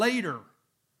 years later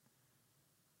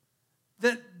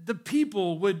that the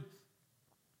people would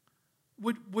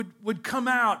come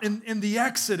out in the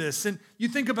Exodus. And you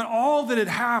think about all that had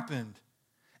happened.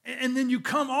 And then you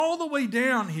come all the way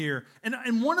down here.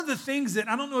 And one of the things that,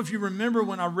 I don't know if you remember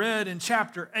when I read in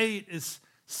chapter 8, is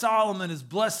Solomon is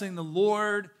blessing the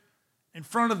Lord in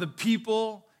front of the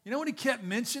people. You know what he kept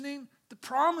mentioning? The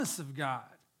promise of God.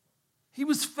 He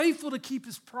was faithful to keep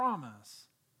his promise.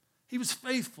 He was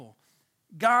faithful.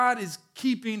 God is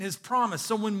keeping his promise.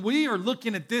 So when we are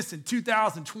looking at this in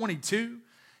 2022,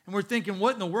 and we're thinking,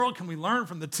 what in the world can we learn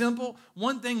from the temple?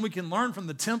 One thing we can learn from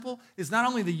the temple is not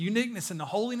only the uniqueness and the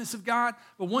holiness of God,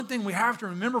 but one thing we have to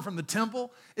remember from the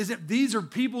temple is that these are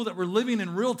people that were living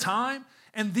in real time,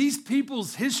 and these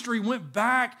people's history went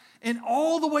back, and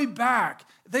all the way back,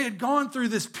 they had gone through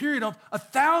this period of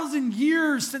 1,000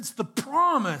 years since the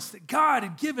promise that God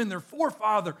had given their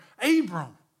forefather,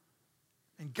 Abram.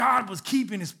 And God was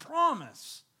keeping his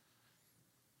promise.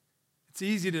 It's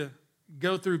easy to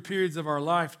go through periods of our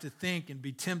life to think and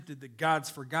be tempted that God's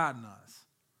forgotten us.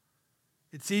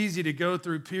 It's easy to go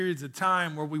through periods of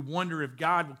time where we wonder if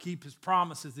God will keep his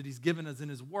promises that he's given us in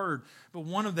his word. But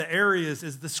one of the areas,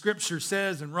 as the scripture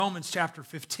says in Romans chapter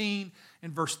 15,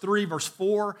 in verse 3, verse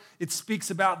 4, it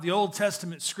speaks about the Old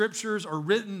Testament scriptures are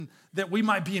written that we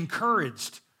might be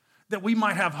encouraged, that we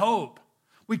might have hope.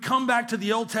 We come back to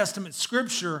the Old Testament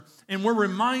scripture and we're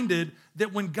reminded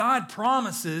that when God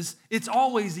promises, it's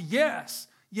always a yes.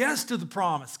 Yes to the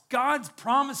promise. God's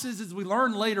promises, as we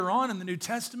learn later on in the New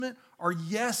Testament, are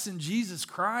yes in Jesus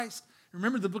Christ.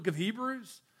 Remember the book of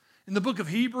Hebrews? In the book of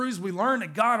Hebrews, we learn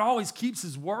that God always keeps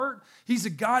his word. He's a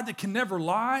God that can never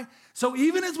lie. So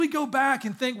even as we go back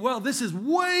and think, well, this is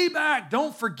way back,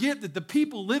 don't forget that the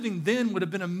people living then would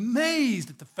have been amazed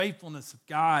at the faithfulness of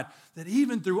God, that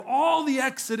even through all the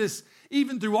Exodus,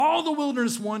 even through all the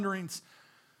wilderness wanderings,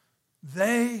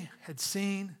 they had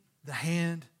seen the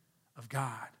hand of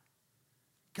God.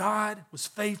 God was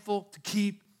faithful to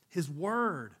keep his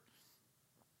word.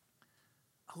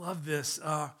 I love this.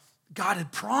 God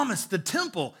had promised the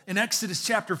temple in Exodus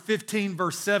chapter 15,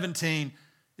 verse 17.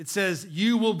 It says,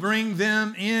 you will bring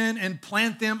them in and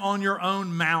plant them on your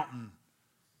own mountain.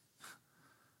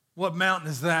 What mountain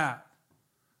is that?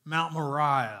 Mount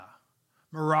Moriah.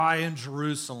 Moriah in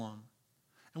Jerusalem.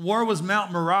 And where was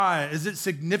Mount Moriah? Is it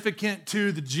significant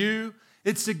to the Jew?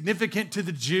 It's significant to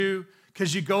the Jew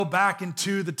because you go back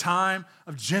into the time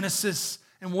of Genesis,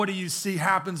 and what do you see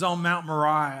happens on Mount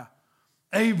Moriah?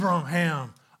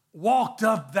 Abraham walked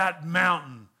up that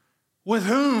mountain. With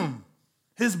whom?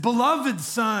 His beloved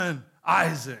son,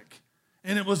 Isaac.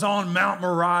 And it was on Mount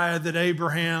Moriah that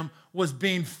Abraham was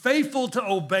being faithful to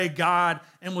obey God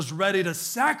and was ready to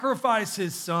sacrifice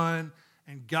his son.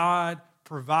 And God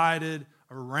provided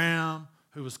a ram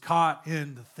who was caught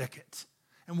in the thicket.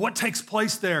 And what takes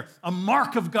place there? A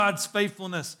mark of God's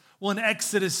faithfulness. Well, in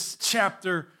Exodus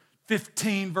chapter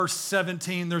 15, verse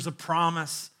 17, there's a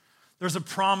promise. There's a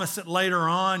promise that later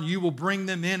on you will bring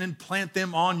them in and plant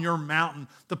them on your mountain,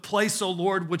 the place, O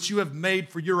Lord, which you have made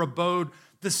for your abode,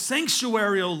 the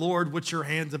sanctuary, O Lord, which your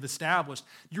hands have established.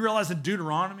 You realize in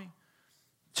Deuteronomy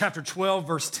chapter 12,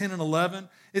 verse 10 and 11,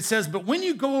 it says, but when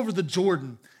you go over the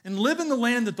Jordan and live in the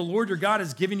land that the Lord your God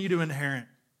has given you to inherit,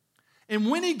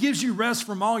 and when he gives you rest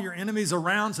from all your enemies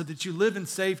around so that you live in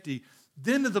safety,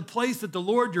 then to the place that the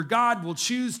Lord your God will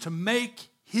choose to make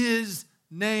his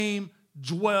name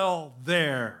dwell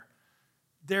there.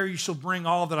 there you shall bring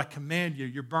all that I command you,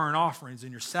 your burnt offerings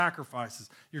and your sacrifices,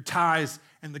 your tithes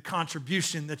and the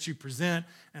contribution that you present,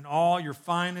 and all your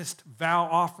finest vow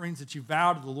offerings that you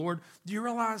vow to the Lord. Do you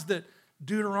realize that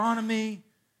Deuteronomy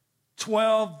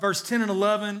 12, verse 10 and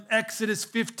 11, Exodus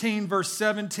 15, verse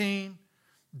 17,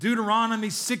 Deuteronomy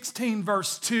 16,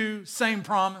 verse 2, same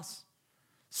promise.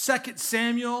 2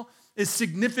 Samuel is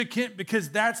significant because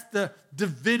that's the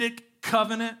Davidic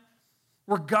covenant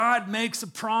where God makes a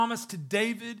promise to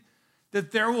David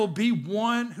that there will be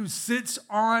one who sits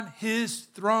on his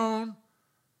throne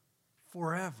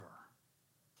forever.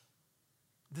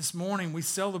 This morning we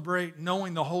celebrate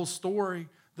knowing the whole story.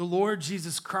 The Lord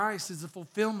Jesus Christ is the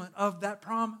fulfillment of that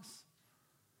promise.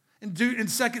 In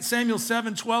 2 Samuel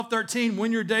 7, 12, 13,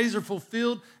 when your days are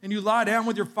fulfilled and you lie down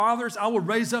with your fathers, I will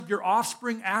raise up your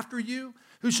offspring after you,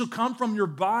 who shall come from your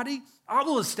body. I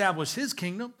will establish his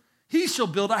kingdom. He shall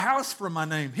build a house for my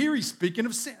name. Here he's speaking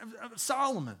of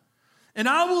Solomon. And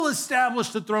I will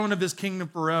establish the throne of his kingdom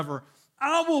forever.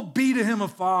 I will be to him a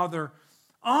father.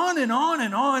 On and on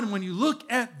and on. When you look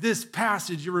at this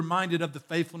passage, you're reminded of the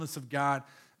faithfulness of God.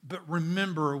 But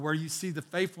remember, where you see the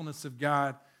faithfulness of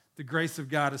God, the grace of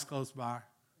God is close by.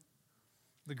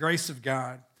 The grace of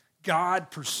God.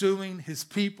 God pursuing his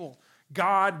people.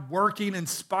 God working in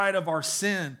spite of our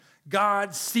sin.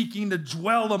 God seeking to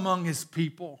dwell among his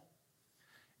people.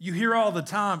 You hear all the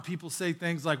time people say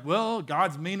things like, well,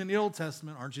 God's mean in the Old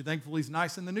Testament. Aren't you thankful he's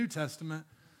nice in the New Testament?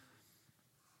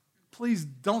 Please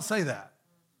don't say that.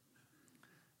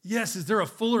 Yes, is there a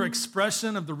fuller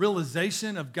expression of the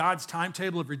realization of God's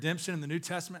timetable of redemption in the New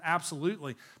Testament?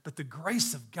 Absolutely. But the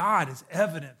grace of God is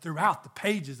evident throughout the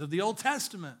pages of the Old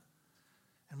Testament.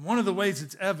 And one of the ways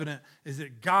it's evident is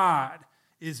that God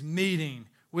is meeting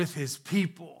with his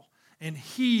people, and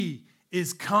he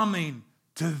is coming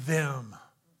to them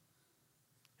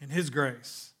in his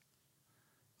grace.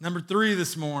 Number 3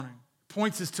 this morning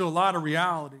points us to a lot of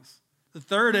realities. The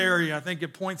third area I think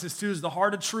it points us to is the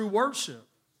heart of true worship.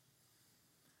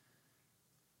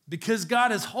 Because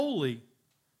God is holy,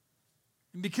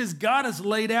 and because God has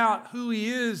laid out who he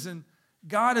is, and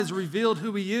God has revealed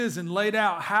who he is and laid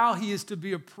out how he is to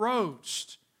be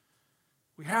approached,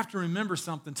 we have to remember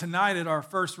something. Tonight at our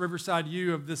first Riverside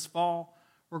U of this fall,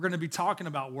 we're going to be talking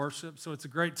about worship, so it's a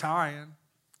great tie-in.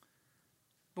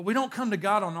 But we don't come to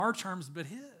God on our terms, but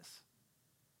his.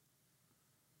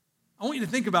 I want you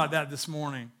to think about that this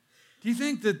morning. Do you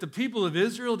think that the people of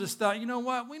Israel just thought, you know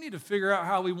what, we need to figure out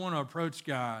how we want to approach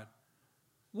God?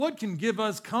 What can give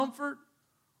us comfort?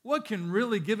 What can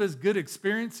really give us good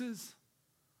experiences?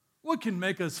 What can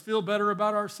make us feel better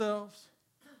about ourselves?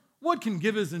 What can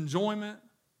give us enjoyment?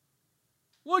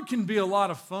 What can be a lot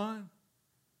of fun?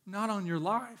 Not on your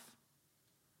life.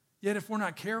 Yet if we're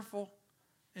not careful,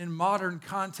 in modern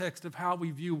context of how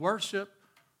we view worship,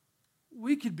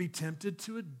 we could be tempted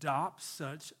to adopt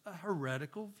such a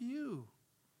heretical view.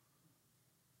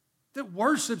 That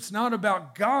worship's not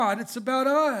about God, it's about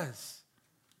us.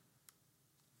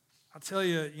 I'll tell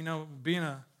you, being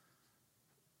a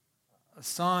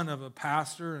son of a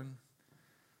pastor and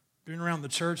being around the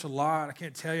church a lot, I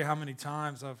can't tell you how many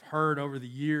times I've heard over the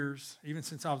years, even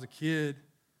since I was a kid,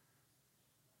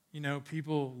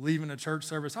 people leaving a church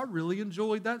service, I really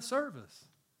enjoyed that service.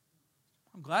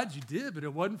 I'm glad you did, but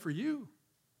it wasn't for you.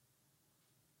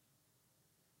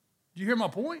 Do you hear my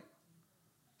point?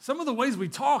 Some of the ways we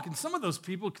talk, and some of those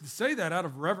people could say that out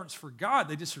of reverence for God,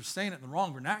 they just are saying it in the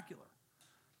wrong vernacular.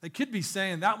 They could be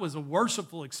saying that was a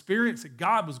worshipful experience, that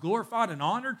God was glorified and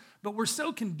honored, but we're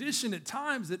so conditioned at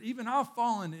times that even I've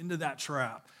fallen into that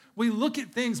trap. We look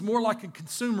at things more like a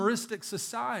consumeristic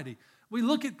society. We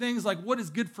look at things like, what is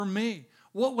good for me?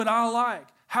 What would I like?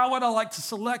 How would I like to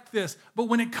select this? But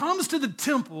when it comes to the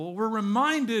temple, we're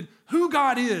reminded who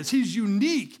God is. He's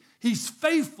unique. He's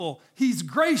faithful. He's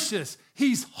gracious.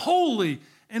 He's holy.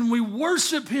 And we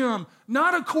worship him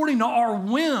not according to our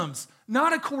whims,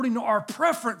 not according to our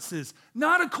preferences,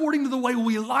 not according to the way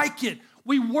we like it.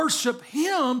 We worship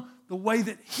him the way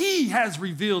that he has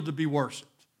revealed to be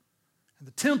worshiped. In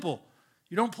the temple,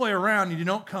 you don't play around and you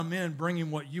don't come in bringing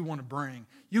what you want to bring.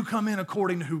 You come in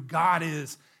according to who God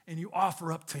is, and you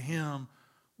offer up to him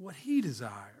what he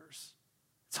desires.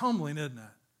 It's humbling, isn't it?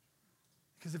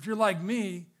 Because if you're like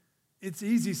me, it's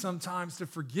easy sometimes to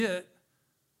forget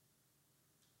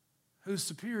who's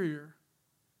superior.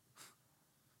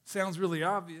 Sounds really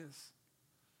obvious,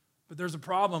 but there's a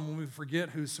problem when we forget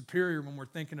who's superior when we're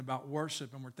thinking about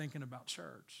worship and we're thinking about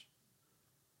church.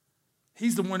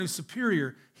 He's the one who's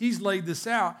superior. He's laid this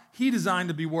out. He designed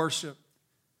to be worshiped.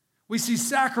 We see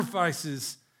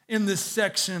sacrifices in this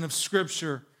section of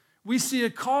Scripture. We see a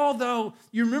call, though.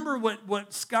 You remember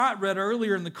what Scott read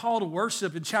earlier in the call to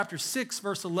worship in chapter 6,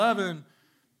 verse 11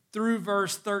 through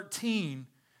verse 13.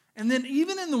 And then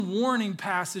even in the warning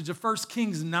passage of 1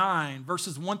 Kings 9,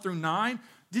 verses 1 through 9,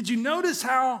 did you notice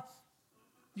how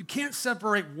you can't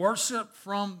separate worship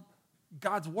from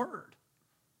God's word?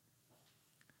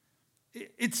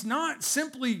 It's not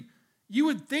simply, you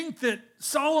would think that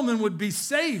Solomon would be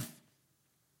safe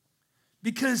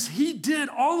because he did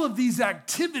all of these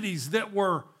activities that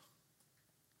were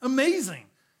amazing.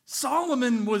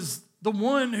 Solomon was the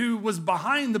one who was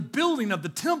behind the building of the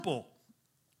temple.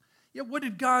 Yet what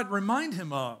did God remind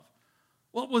him of?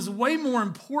 What was way more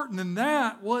important than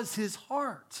that was his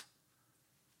heart.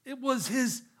 It was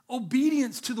his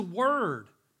obedience to the word.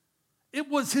 It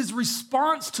was his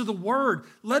response to the word.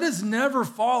 Let us never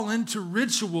fall into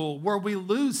ritual where we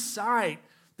lose sight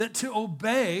that to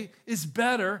obey is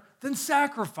better than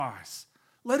sacrifice.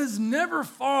 Let us never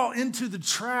fall into the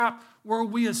trap where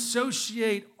we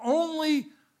associate only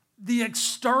the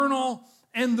external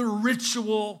and the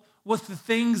ritual with the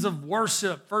things of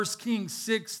worship. 1 Kings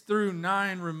 6 through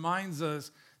 9 reminds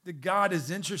us that God is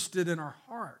interested in our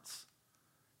hearts.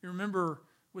 You remember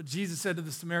what Jesus said to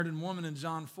the Samaritan woman in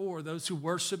John 4, those who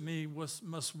worship me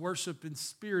must worship in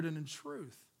spirit and in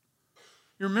truth.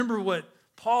 You remember what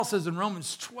Paul says in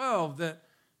Romans 12, that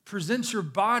present your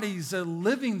bodies a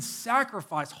living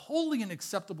sacrifice, holy and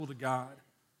acceptable to God.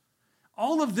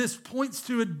 All of this points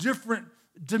to a different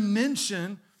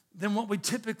dimension than what we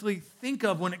typically think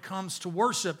of when it comes to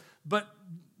worship. But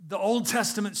the Old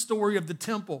Testament story of the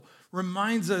temple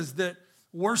reminds us that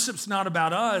worship's not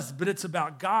about us, but it's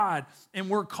about God. And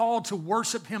we're called to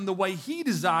worship him the way he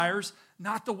desires,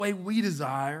 not the way we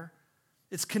desire.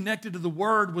 It's connected to the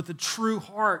word with a true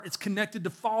heart. It's connected to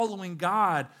following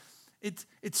God. It's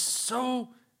so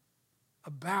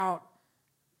about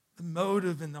the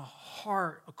motive and the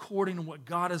heart according to what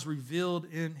God has revealed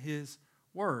in his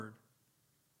word.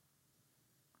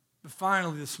 But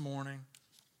finally this morning,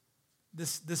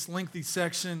 this lengthy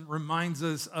section reminds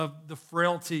us of the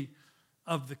frailty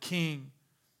of the king,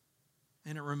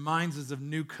 and it reminds us of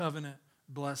new covenant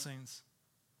blessings.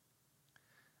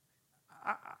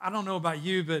 I don't know about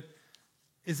you, but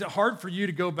is it hard for you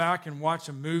to go back and watch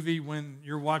a movie when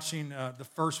you're watching the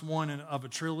first one of a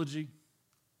trilogy?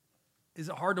 Is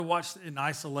it hard to watch in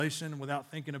isolation without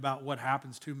thinking about what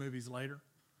happens 2 movies later?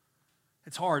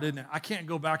 It's hard, isn't it? I can't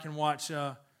go back and watch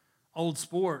old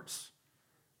sports.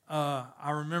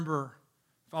 I remember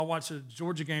if I watch a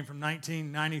Georgia game from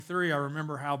 1993, I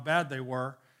remember how bad they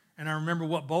were, and I remember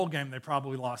what bowl game they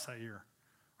probably lost that year.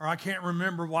 Or I can't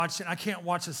watch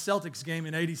a Celtics game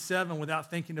in 87 without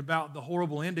thinking about the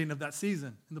horrible ending of that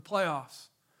season in the playoffs.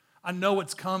 I know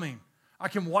it's coming. I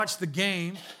can watch the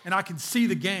game and I can see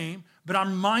the game, but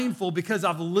I'm mindful because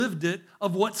I've lived it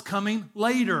of what's coming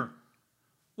later.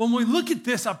 When we look at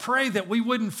this, I pray that we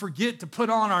wouldn't forget to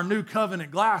put on our new covenant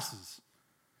glasses,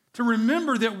 to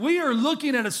remember that we are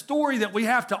looking at a story that we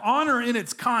have to honor in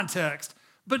its context,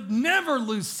 but never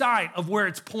lose sight of where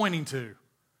it's pointing to.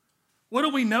 What do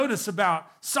we notice about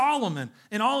Solomon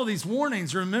in all of these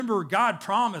warnings? Remember, God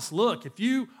promised, look, if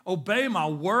you obey my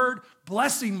word,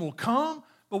 blessing will come.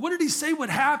 But what did he say would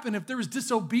happen if there was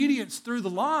disobedience through the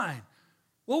line?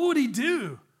 What would he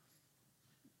do?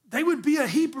 They would be a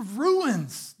heap of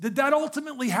ruins. Did that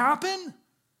ultimately happen?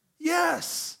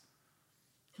 Yes.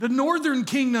 The northern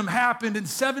kingdom happened in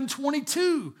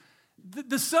 722.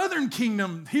 The southern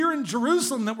kingdom here in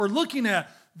Jerusalem that we're looking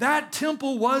at, that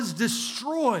temple was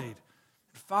destroyed.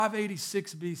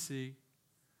 586 BC.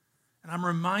 And I'm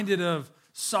reminded of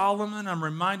Solomon. I'm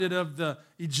reminded of the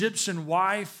Egyptian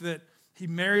wife that he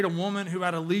married a woman who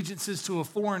had allegiances to a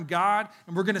foreign god.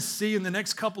 And we're going to see in the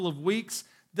next couple of weeks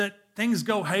that things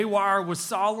go haywire with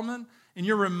Solomon. And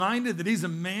you're reminded that he's a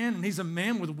man and he's a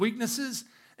man with weaknesses.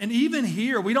 And even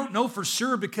here, we don't know for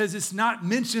sure because it's not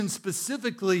mentioned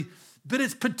specifically, but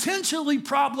it's potentially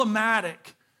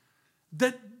problematic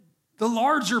that the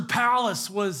larger palace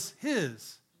was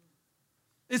his.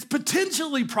 It's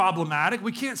potentially problematic.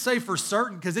 We can't say for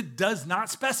certain because it does not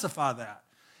specify that.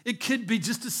 It could be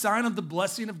just a sign of the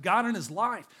blessing of God in his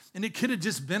life. And it could have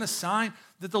just been a sign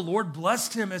that the Lord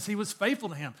blessed him as he was faithful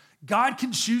to him. God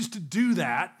can choose to do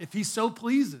that if he so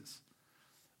pleases.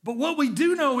 But what we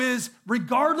do know is,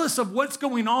 regardless of what's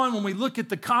going on when we look at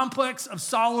the complex of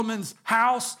Solomon's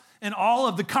house and all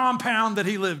of the compound that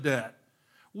he lived at,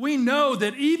 we know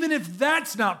that even if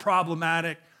that's not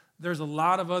problematic, there's a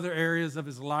lot of other areas of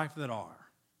his life that are.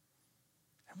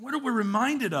 And what are we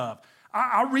reminded of?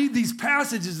 I read these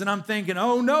passages and I'm thinking,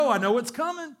 oh no, I know what's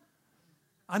coming.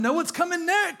 I know what's coming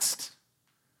next.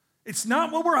 It's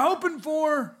not what we're hoping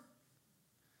for.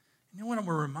 You know what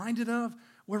we're reminded of?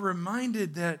 We're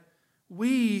reminded that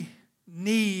we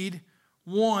need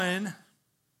one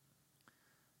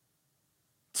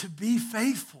to be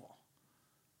faithful.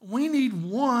 We need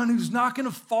one who's not going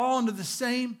to fall into the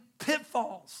same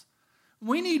pitfalls.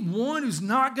 We need one who's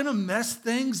not going to mess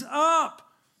things up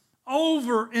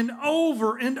over and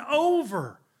over and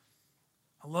over.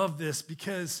 I love this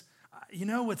because, you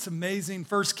know what's amazing?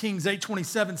 1 Kings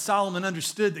 8:27, Solomon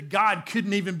understood that God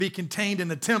couldn't even be contained in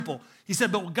the temple. He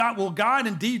said, but will God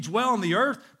indeed dwell on the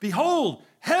earth? Behold,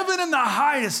 heaven and the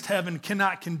highest heaven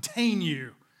cannot contain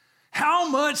you. How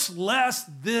much less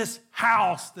this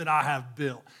house that I have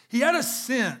built? He had a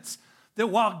sense that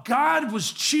while God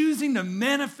was choosing to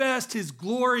manifest his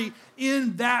glory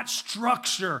in that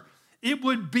structure, it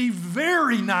would be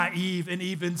very naive and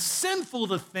even sinful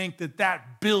to think that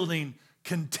that building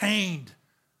contained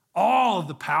all of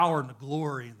the power and the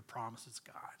glory and the promises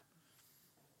of God.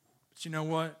 But you know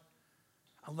what?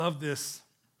 I love this.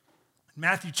 In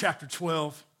Matthew chapter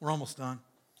 12, we're almost done.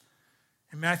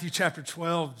 In Matthew chapter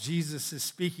 12, Jesus is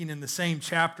speaking in the same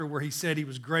chapter where he said he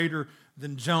was greater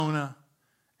than Jonah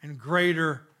and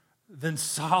greater than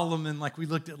Solomon, like we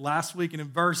looked at last week. And in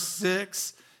verse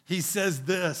 6, he says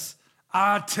this,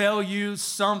 I tell you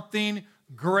something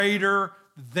greater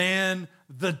than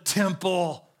the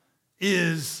temple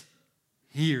is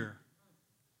here.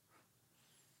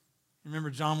 Remember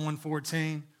John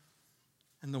 1:14?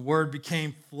 And the word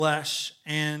became flesh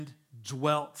and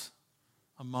dwelt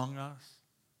among us.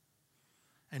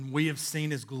 And we have seen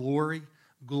his glory.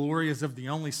 Glory as of the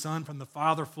only Son from the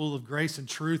Father, full of grace and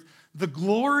truth. The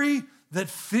glory that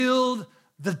filled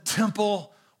the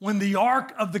temple when the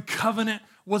Ark of the Covenant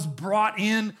was brought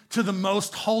in to the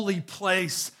most holy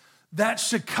place. That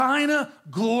Shekinah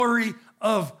glory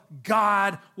of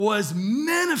God was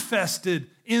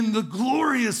manifested in the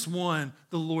glorious one,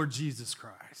 the Lord Jesus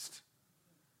Christ.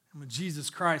 And when Jesus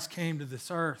Christ came to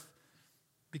this earth,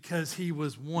 because he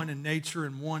was one in nature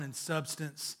and one in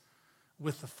substance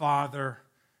with the Father,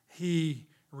 he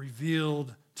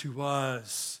revealed to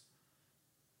us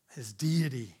his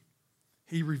deity.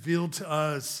 He revealed to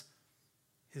us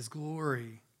his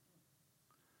glory.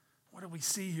 What do we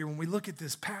see here? When we look at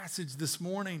this passage this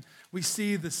morning, we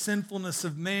see the sinfulness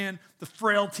of man, the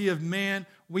frailty of man.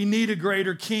 We need a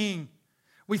greater king.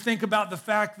 We think about the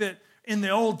fact that in the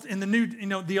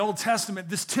Old Testament,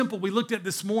 this temple we looked at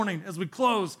this morning as we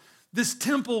close, this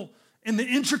temple and the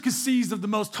intricacies of the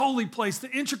most holy place,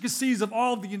 the intricacies of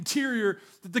all of the interior,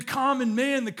 that the common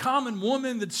man, the common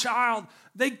woman, the child,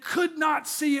 they could not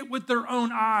see it with their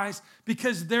own eyes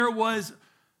because there was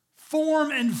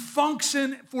form and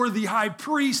function for the high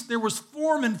priest. There was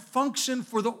form and function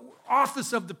for the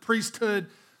office of the priesthood,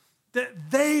 that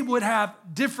they would have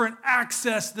different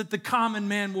access that the common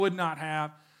man would not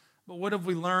have. But what have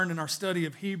we learned in our study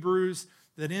of Hebrews?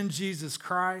 That in Jesus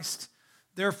Christ,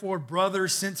 therefore,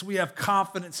 brothers, since we have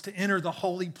confidence to enter the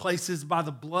holy places by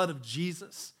the blood of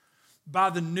Jesus, by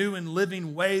the new and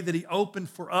living way that he opened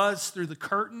for us through the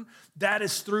curtain, that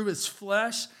is through his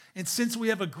flesh. And since we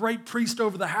have a great priest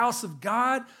over the house of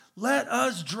God, let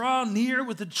us draw near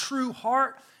with a true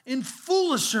heart in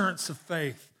full assurance of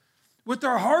faith, with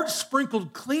our hearts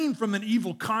sprinkled clean from an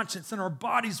evil conscience and our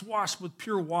bodies washed with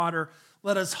pure water.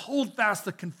 Let us hold fast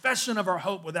the confession of our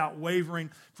hope without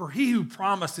wavering, for he who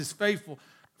promised is faithful.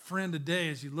 Friend, today,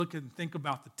 as you look and think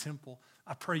about the temple,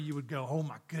 I pray you would go, oh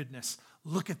my goodness,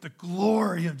 look at the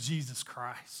glory of Jesus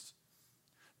Christ.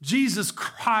 Jesus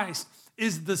Christ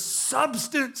is the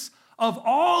substance of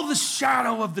all the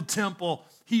shadow of the temple.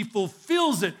 He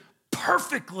fulfills it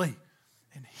perfectly,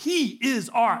 and he is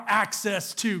our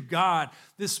access to God.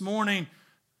 This morning,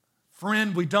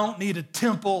 friend, we don't need a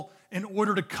temple in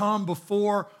order to come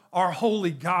before our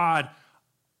holy God.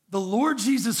 The Lord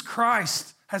Jesus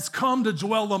Christ has come to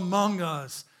dwell among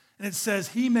us. And it says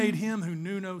he made him who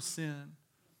knew no sin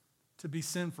to be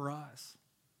sin for us,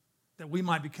 that we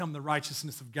might become the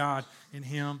righteousness of God in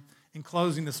him. In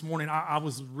closing this morning, I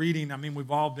was reading,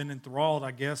 we've all been enthralled,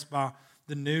 I guess, by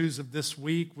the news of this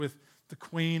week with the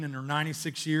Queen and her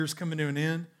 96 years coming to an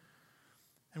end.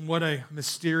 And what a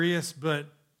mysterious but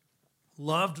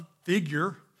loved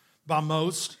figure by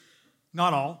most,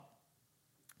 not all.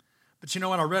 But you know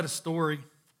what? I read a story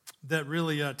that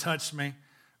really touched me.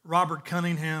 Robert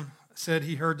Cunningham said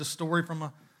he heard the story from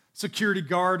a security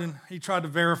guard, and he tried to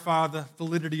verify the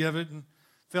validity of it and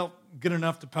felt good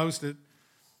enough to post it.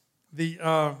 He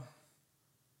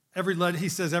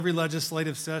says every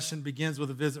legislative session begins with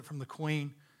a visit from the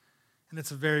Queen, and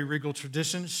it's a very regal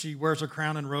tradition. She wears her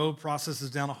crown and robe,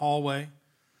 processes down a hallway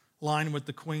lined with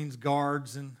the Queen's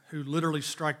guards, and who literally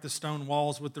strike the stone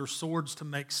walls with their swords to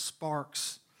make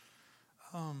sparks.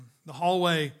 The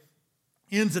hallway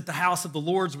ends at the house of the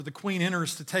Lords, where the queen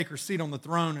enters to take her seat on the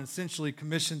throne and essentially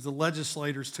commissions the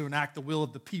legislators to enact the will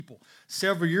of the people.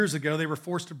 Several years ago, they were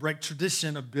forced to break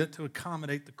tradition a bit to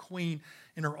accommodate the queen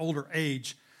in her older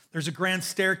age. There's a grand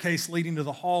staircase leading to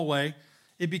the hallway.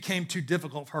 It became too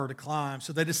difficult for her to climb,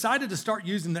 so they decided to start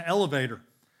using the elevator.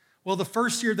 Well, the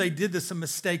first year they did this, a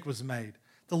mistake was made.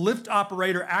 The lift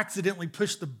operator accidentally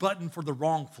pushed the button for the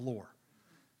wrong floor.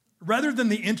 Rather than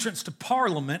the entrance to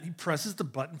Parliament, he presses the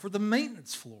button for the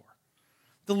maintenance floor.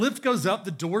 The lift goes up,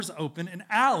 the doors open, and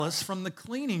Alice from the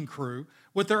cleaning crew,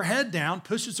 with her head down,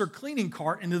 pushes her cleaning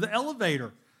cart into the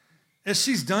elevator, as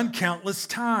she's done countless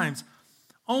times.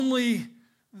 Only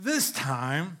this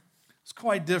time, it's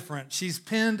quite different. She's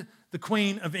pinned the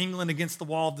Queen of England against the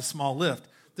wall of the small lift.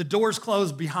 The doors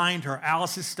close behind her.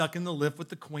 Alice is stuck in the lift with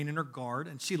the Queen and her guard,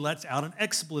 and she lets out an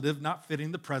expletive not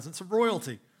fitting the presence of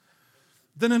royalty.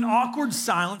 Then an awkward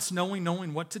silence,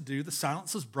 knowing what to do. The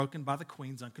silence was broken by the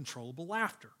Queen's uncontrollable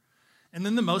laughter. And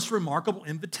then the most remarkable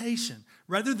invitation.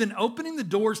 Rather than opening the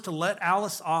doors to let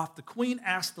Alice off, the Queen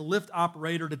asked the lift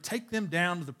operator to take them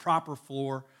down to the proper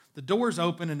floor. The doors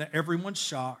open, and to everyone's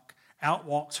shock, out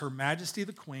walks Her Majesty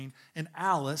the Queen and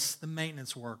Alice, the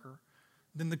maintenance worker.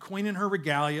 Then the Queen in her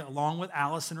regalia, along with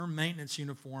Alice in her maintenance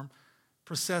uniform,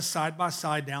 process side by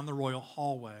side down the royal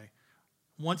hallway.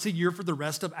 Once a year for the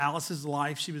rest of Alice's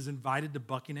life, she was invited to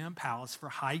Buckingham Palace for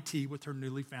high tea with her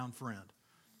newly found friend.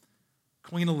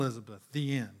 Queen Elizabeth,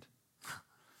 the end.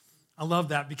 I love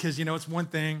that because, it's one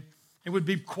thing. It would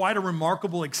be quite a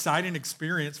remarkable, exciting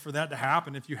experience for that to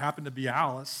happen if you happen to be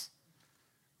Alice.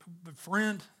 But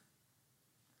friend,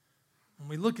 when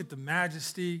we look at the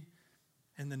majesty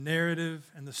and the narrative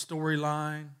and the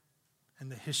storyline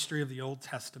and the history of the Old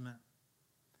Testament,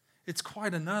 it's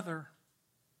quite another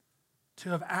to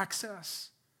have access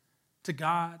to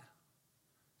God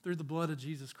through the blood of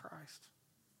Jesus Christ.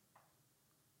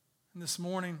 And this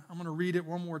morning, I'm going to read it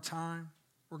one more time.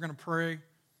 We're going to pray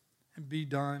and be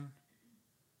done.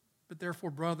 But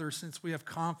therefore, brothers, since we have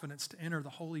confidence to enter the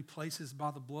holy places by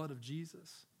the blood of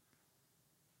Jesus,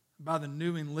 by the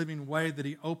new and living way that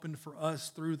he opened for us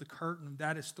through the curtain,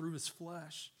 that is through his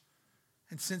flesh,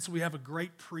 and since we have a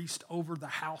great priest over the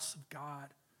house of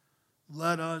God,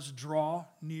 let us draw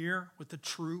near with a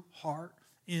true heart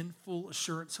in full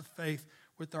assurance of faith,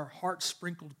 with our hearts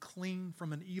sprinkled clean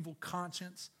from an evil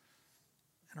conscience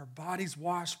and our bodies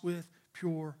washed with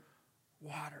pure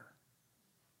water.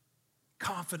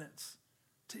 Confidence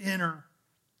to enter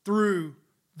through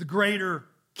the greater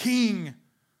King,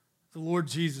 the Lord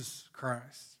Jesus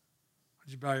Christ.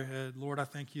 Would you bow your head? Lord, I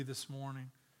thank you this morning.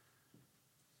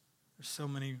 There's so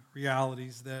many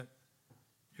realities that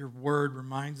your word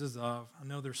reminds us of. I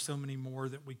know there's so many more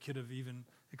that we could have even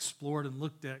explored and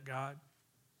looked at, God.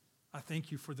 I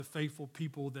thank you for the faithful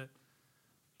people that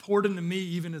poured into me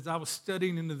even as I was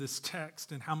studying into this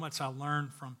text, and how much I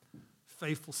learned from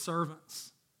faithful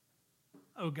servants.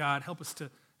 Oh God, help us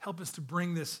to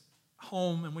bring this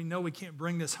home, and we know we can't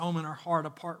bring this home in our heart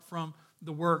apart from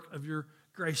the work of your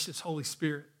gracious Holy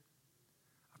Spirit.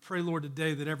 I pray, Lord,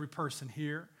 today that every person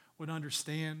here would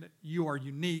understand that you are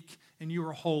unique and you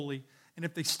are holy. And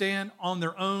if they stand on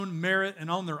their own merit and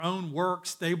on their own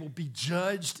works, they will be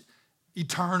judged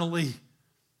eternally.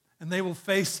 And they will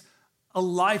face a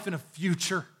life and a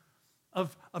future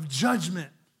of judgment.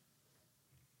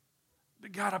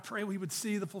 But God, I pray we would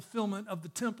see the fulfillment of the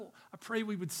temple. I pray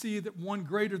we would see that one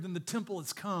greater than the temple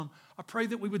has come. I pray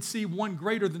that we would see one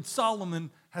greater than Solomon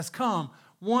has come.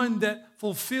 One that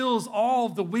fulfills all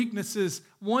the weaknesses,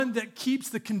 one that keeps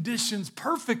the conditions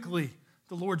perfectly,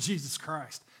 the Lord Jesus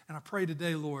Christ. And I pray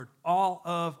today, Lord, all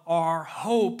of our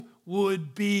hope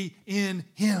would be in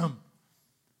him.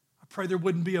 I pray there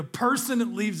wouldn't be a person that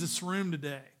leaves this room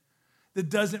today that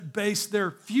doesn't base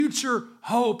their future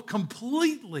hope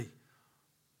completely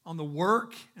on the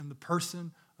work and the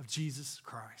person of Jesus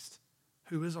Christ,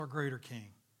 who is our greater King.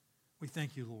 We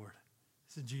thank you, Lord.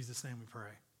 It's in Jesus' name we pray.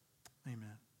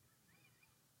 Amen.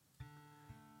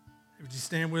 Would you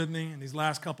stand with me in these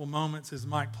last couple moments as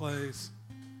Mike plays?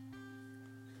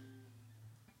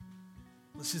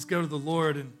 Let's just go to the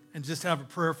Lord and just have a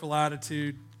prayerful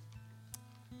attitude.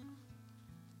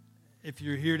 If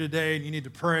you're here today and you need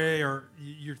to pray, or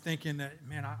you're thinking that,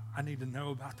 man, I need to know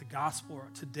about the gospel, or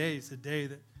today is the day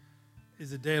that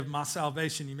is the day of my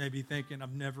salvation, you may be thinking,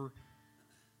 I've never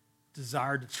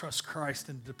desired to trust Christ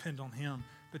and depend on him.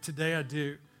 But today I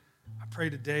do. I pray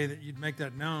today that you'd make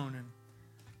that known. And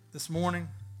this morning,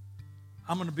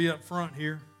 I'm going to be up front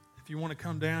here. If you want to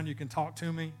come down, you can talk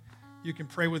to me. You can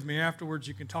pray with me afterwards.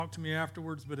 You can talk to me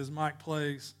afterwards. But as Mike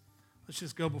plays, let's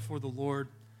just go before the Lord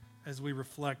as we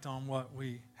reflect on what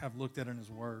we have looked at in his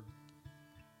word.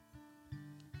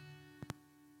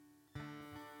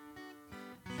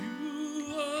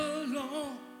 You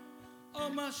alone are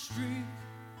my strength,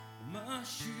 my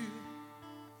shield.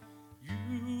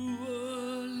 You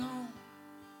alone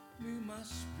make my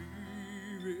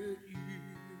spirit yield.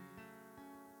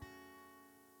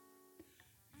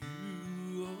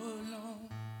 You alone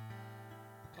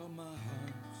are my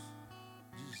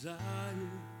heart's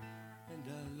desire, and I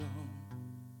long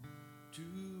to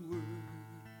worship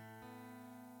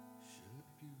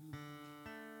you.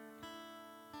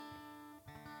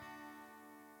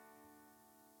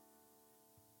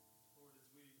 Lord, as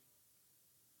we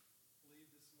leave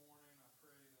this morning, I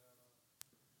pray that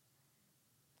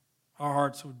our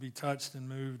hearts would be touched and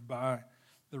moved by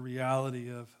the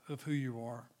reality of who you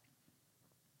are.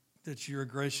 That you're a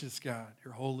gracious God,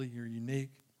 you're holy, you're unique.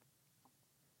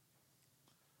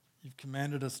 You've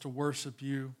commanded us to worship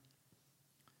you.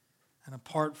 And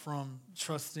apart from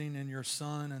trusting in your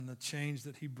Son and the change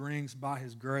that he brings by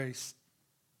his grace,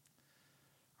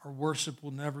 our worship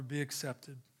will never be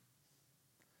accepted.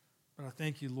 But I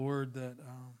thank you, Lord, that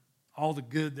all the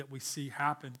good that we see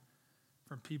happen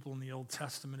from people in the Old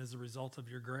Testament is a result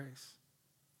of your grace.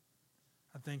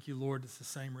 I thank you, Lord, it's the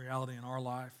same reality in our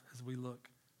life as we look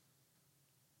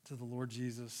to the Lord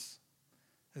Jesus.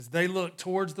 As they look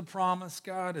towards the promise,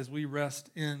 God, as we rest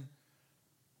in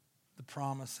the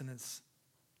promise and its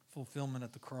fulfillment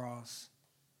at the cross.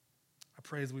 I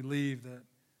pray as we leave that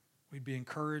we'd be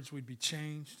encouraged, we'd be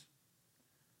changed.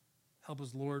 Help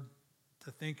us, Lord,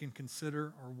 to think and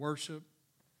consider our worship.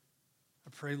 I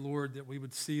pray, Lord, that we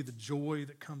would see the joy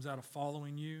that comes out of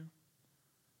following you.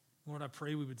 Lord, I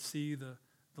pray we would see the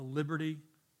liberty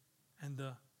and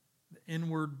the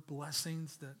inward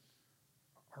blessings that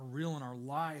are real in our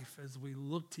life as we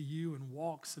look to you and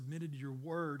walk submitted to your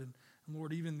word. And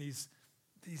Lord, even these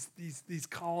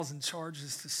calls and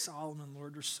charges to Solomon,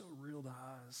 Lord, are so real to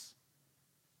us.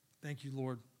 Thank you,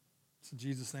 Lord. It's in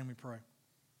Jesus' name we pray.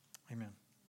 Amen.